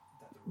hear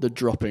the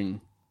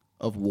dropping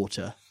of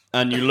water.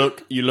 And you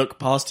look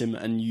past him,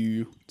 and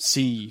you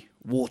see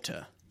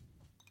water.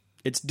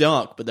 It's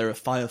dark, but there are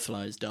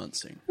fireflies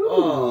dancing.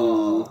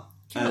 Oh.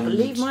 I can't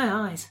believe my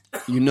eyes.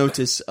 You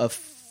notice a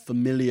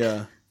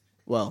familiar,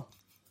 well,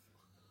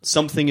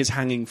 something is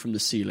hanging from the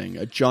ceiling,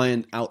 a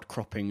giant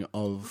outcropping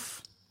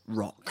of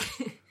rock.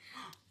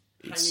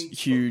 It's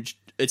huge.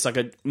 It's like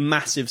a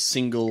massive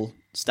single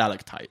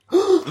stalactite.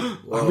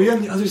 Are we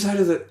on the other side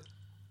of the...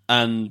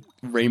 And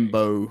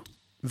rainbow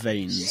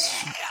veins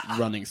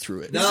running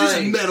through it. This is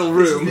a metal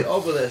This is room. the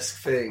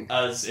obelisk thing.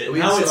 Now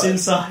inside? it's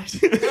inside.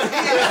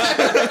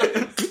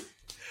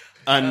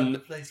 And the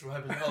And place where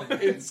I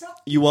belong.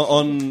 you are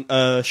on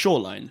a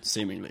shoreline,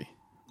 seemingly.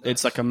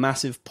 It's like a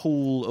massive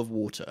pool of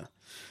water.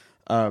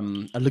 A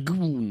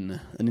lagoon,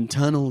 an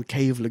internal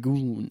cave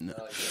lagoon,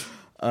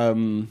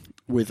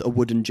 with a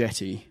wooden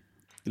jetty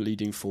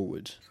leading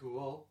forward.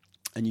 Cool.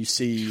 And you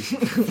see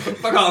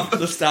Fuck off.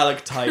 the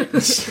stalactite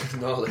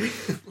Gnarly.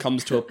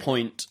 comes to a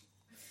point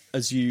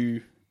as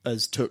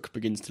Took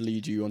begins to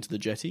lead you onto the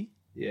jetty.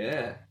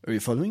 Yeah. Are you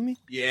following me?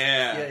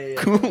 Yeah.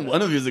 Cool.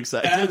 One of you is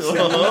excited.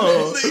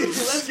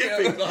 Let's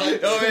get behind.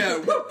 Oh,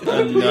 yeah.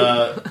 And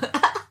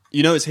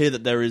you notice here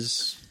that there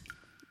is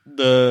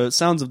the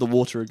sounds of the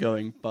water are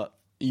going, but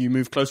you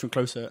move closer and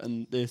closer,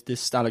 and this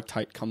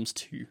stalactite comes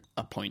to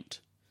a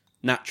point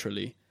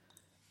naturally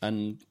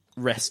and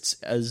rests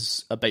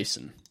as a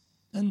basin.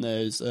 And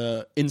there's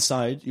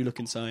inside. You look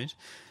inside,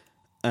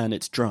 and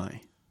it's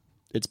dry.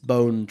 It's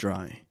bone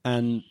dry.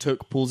 And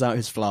Took pulls out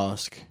his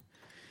flask.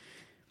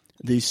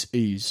 This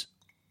is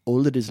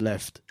all that is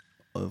left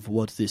of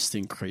what this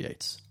thing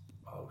creates.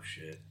 Oh,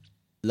 shit.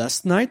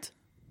 Last night?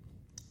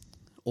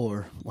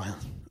 Or, well,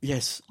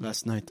 yes,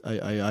 last night.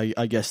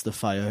 I guess the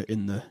fire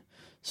in the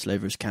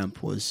slavers'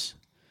 camp was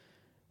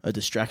a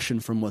distraction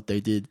from what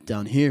they did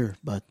down here,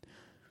 but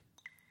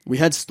we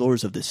had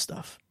stores of this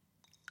stuff.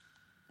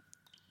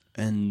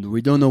 And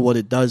we don't know what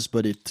it does,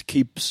 but it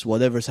keeps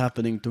whatever's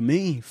happening to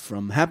me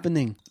from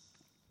happening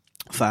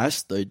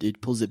fast. It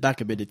pulls it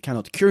back a bit. It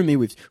cannot cure me.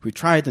 We've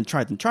tried and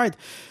tried and tried.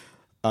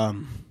 But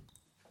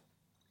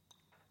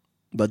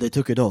they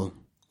took it all.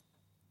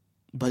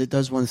 But it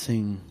does one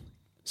thing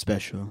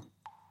special.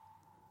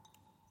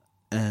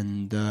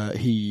 And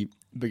he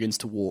begins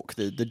to walk.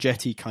 The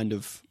jetty kind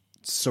of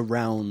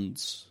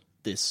surrounds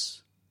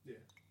this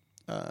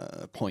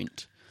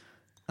point.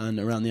 And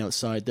around the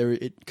outside, there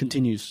it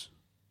continues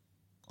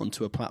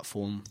onto a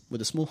platform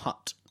with a small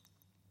hut.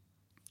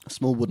 A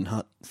small wooden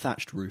hut,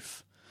 thatched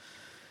roof.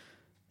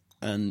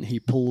 And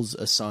he pulls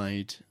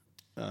aside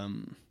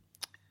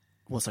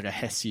what's like a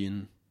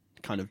Hessian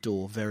kind of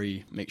door,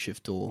 very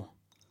makeshift door.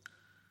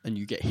 And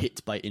you get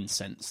hit by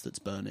incense that's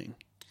burning.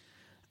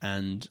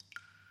 And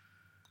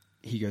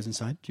he goes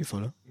inside. Do you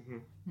follow?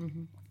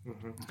 Mm-hmm.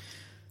 Mm-hmm.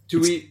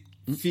 Do we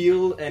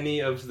feel any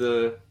of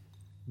the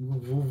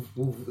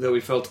that we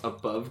felt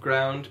above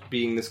ground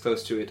being this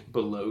close to it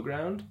below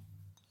ground?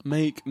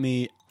 Make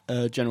me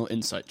a general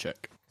insight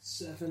check.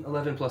 7,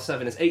 11 plus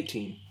 7 is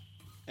 18.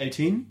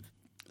 18?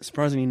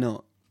 Surprisingly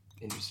not.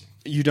 Interesting.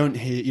 You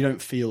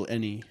don't feel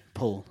any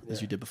pull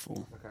as you did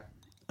before. Okay.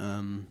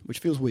 Which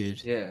feels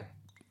weird. Yeah.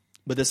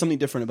 But there's something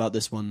different about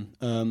this one.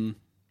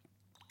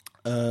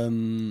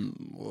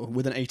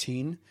 With an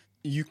 18,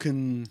 you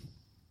can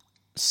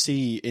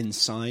see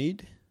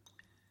inside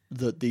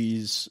that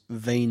these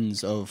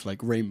veins of like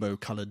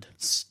rainbow-coloured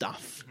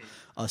stuff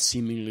are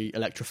seemingly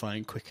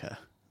electrifying quicker.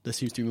 There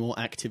seems to be more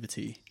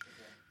activity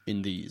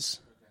in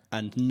these,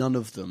 and none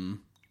of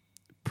them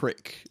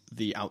prick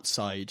the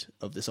outside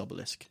of this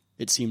obelisk.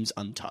 It seems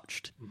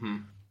untouched. Mm-hmm.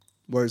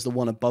 Whereas the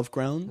one above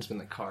ground, It's been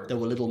the car. there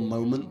were little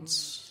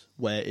moments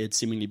where it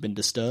seemingly been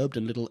disturbed,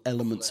 and little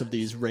elements of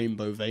these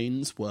rainbow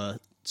veins were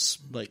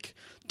like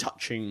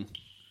touching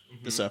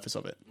the surface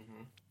of it.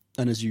 Mm-hmm.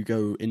 And as you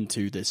go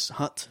into this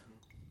hut,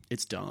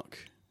 it's dark.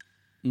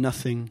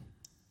 Nothing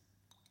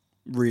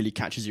really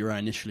catches your eye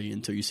initially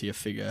until you see a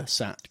figure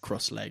sat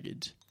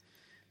cross-legged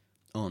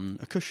on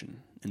a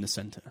cushion in the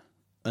center.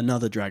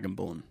 Another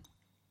dragonborn.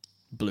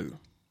 Blue.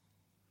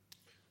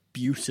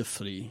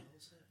 Beautifully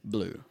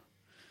blue.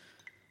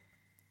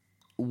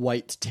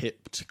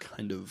 White-tipped,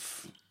 kind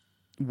of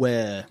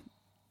where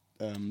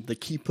the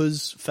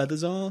keeper's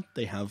feathers are,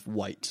 they have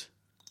white.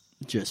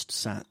 Just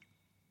sat,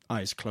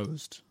 eyes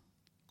closed.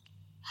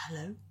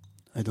 Hello?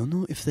 I don't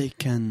know if they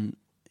can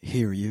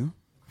hear you.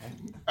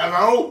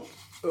 Hello?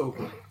 Oh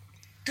boy.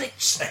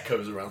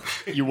 Echoes around.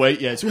 You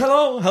wait, yes.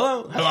 Hello,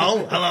 hello,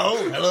 hello,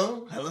 hello,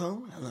 hello,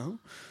 hello, hello.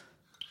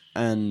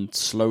 And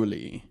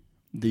slowly,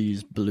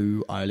 these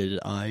blue eyelid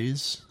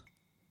eyes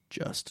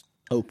just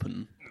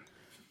open,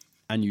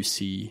 and you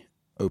see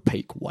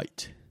opaque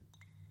white.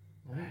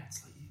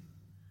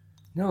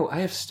 No, I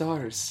have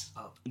stars.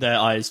 Their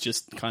eyes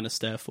just kind of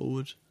stare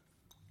forward.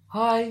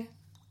 Hi.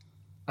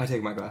 I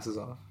take my glasses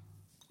off.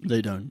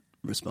 They don't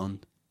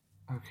respond.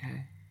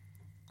 Okay.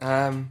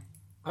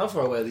 How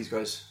far away are these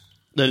guys?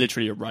 They're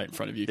literally right in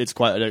front of you. It's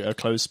quite a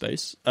closed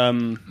space.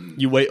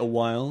 You wait a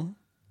while.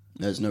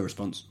 There's no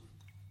response.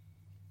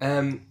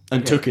 And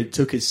Okay.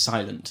 Took is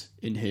silent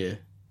in here.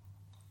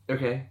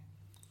 Okay.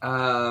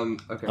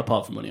 Okay.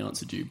 Apart from when he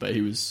answered you, but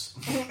he was.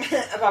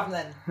 Apart from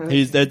then.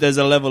 There's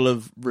a level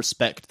of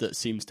respect that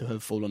seems to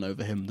have fallen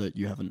over him that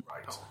you haven't.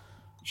 Right.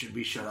 Should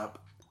we shut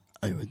up?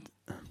 I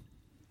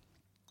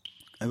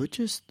would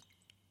just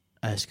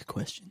ask a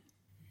question.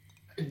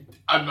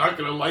 I'm not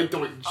gonna lie,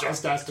 don't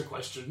just ask the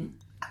question.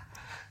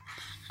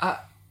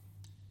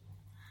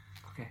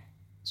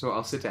 So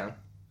I'll sit down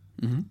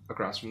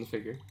across from the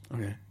figure.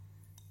 Okay.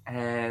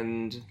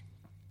 And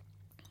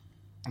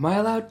am I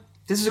allowed...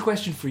 This is a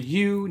question for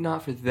you,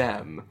 not for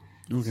them.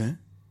 Okay.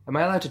 Am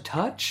I allowed to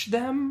touch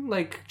them?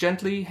 Like,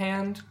 gently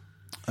hand?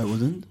 I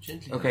wasn't.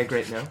 Okay,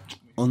 great, no.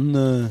 On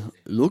the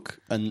look,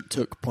 and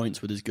Took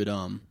points with his good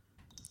arm,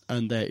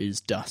 and there is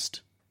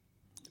dust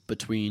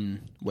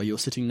between where you're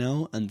sitting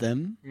now and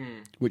them,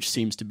 which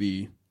seems to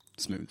be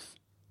smooth.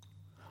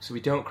 So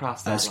we don't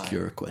cross that Ask line.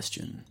 your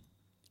question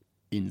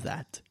in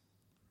that.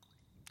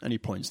 And he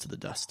points to the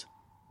dust.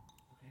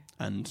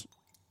 And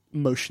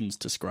motions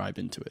to scribe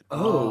into it.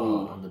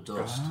 Oh, on the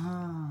dust.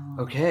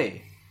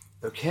 Okay.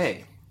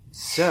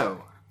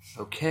 So.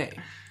 Okay.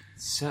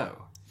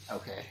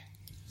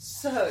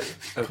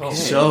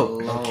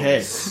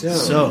 Okay.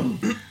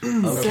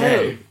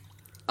 Okay.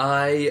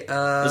 I,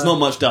 There's not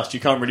much dust. You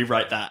can't really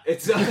write that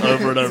It's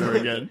over and over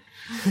again.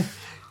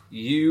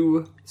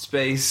 You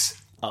space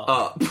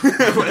up.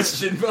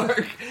 Question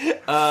mark.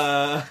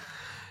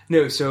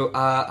 No, so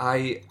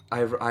I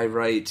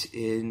write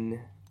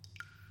in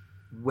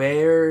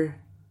where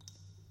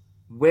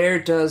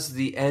does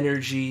the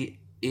energy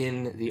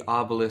in the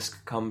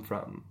obelisk come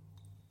from?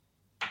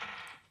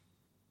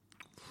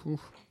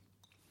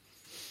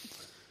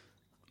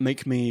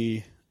 Make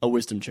me a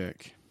wisdom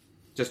check.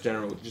 Just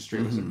general, just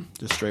straight wisdom.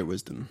 Just straight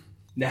wisdom.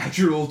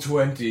 Natural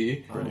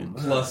 20 Brilliant.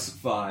 plus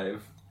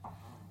 5.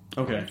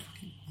 Okay.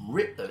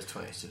 Rip those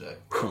 20s today.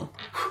 Cool.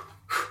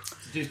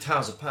 Do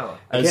Towers of Power.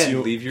 As Again,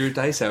 you're, leave your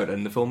dice out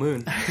in the full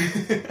moon.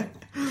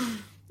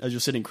 as you're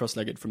sitting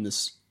cross-legged from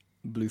this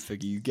blue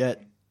figure, you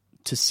get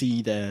to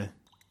see their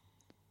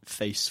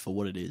face for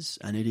what it is,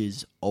 and it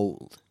is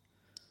old.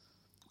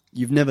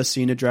 You've never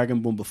seen a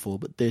dragonborn before,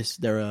 but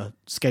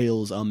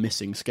scales are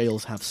missing.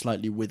 Scales have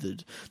slightly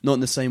withered. Not in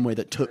the same way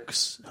that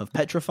Tooks have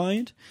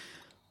petrified,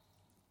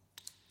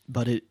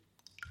 but it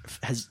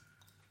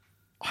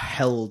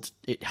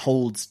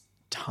holds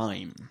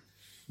time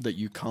that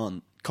you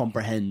can't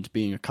comprehend,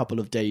 being a couple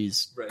of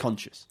days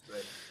conscious.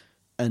 Right.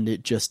 And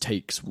it just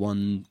takes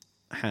one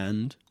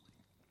hand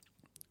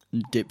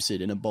and dips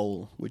it in a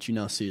bowl, which you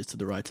now see is to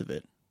the right of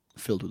it,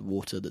 filled with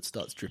water that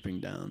starts dripping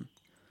down.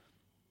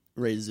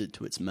 Raises it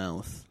to its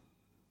mouth,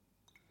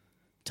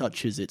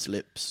 touches its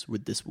lips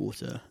with this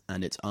water,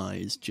 and its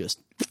eyes just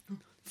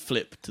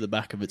flip to the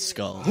back of its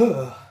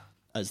skull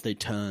as they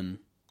turn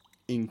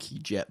inky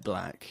jet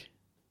black,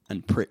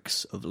 and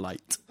pricks of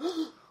light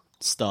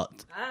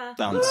start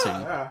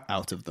bouncing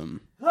out of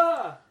them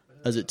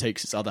as it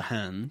takes its other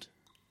hand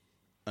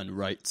and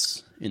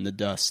writes in the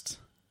dust,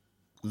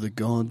 "The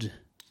god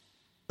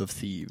of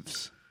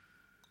thieves,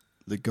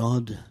 the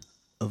god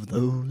of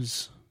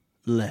those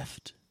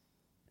left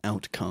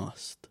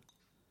outcast."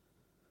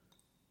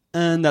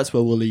 And that's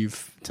where we'll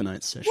leave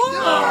tonight's session.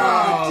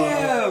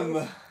 Damn!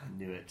 I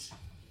knew it.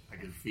 I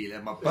could feel it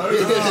in my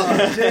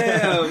bones.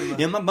 Damn!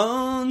 In my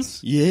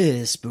bones.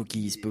 Yeah,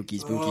 spooky. That's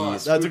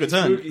a good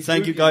turn. Spooky,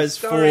 Thank you spooky. guys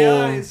Starry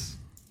eyes.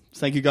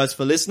 Thank you guys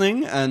for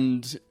listening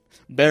and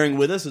bearing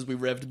with us as we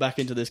revved back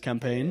into this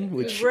campaign,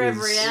 which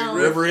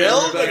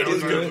Revriel.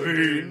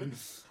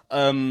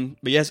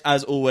 But yes,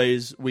 as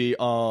always, we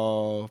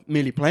are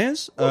Merely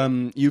Players.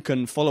 You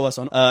can follow us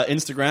on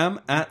Instagram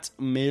at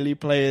Merely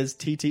Players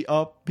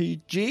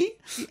TTRPG,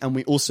 and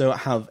we also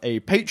have a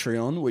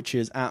Patreon, which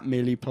is at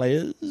Merely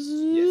Players.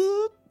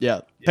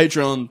 Yeah,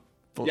 Patreon.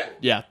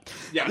 Yeah.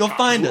 You'll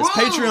find us.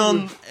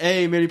 Patreon,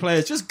 Merely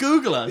Players. Just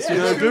Google us.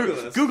 Yeah,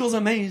 Google us. Google's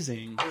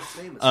amazing.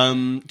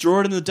 Draw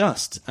it in the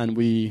dust, and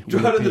we Draw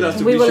it in the dust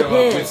and We we will show up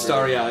appear. with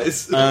starry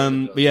eyes.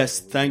 But yes,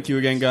 thank you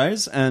again,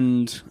 guys.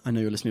 And I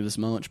know you're listening to this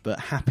March, but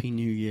Happy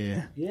New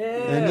Year. Yeah.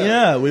 And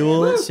yeah, we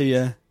will see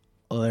you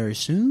very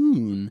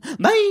soon.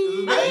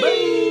 Bye.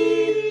 Bye.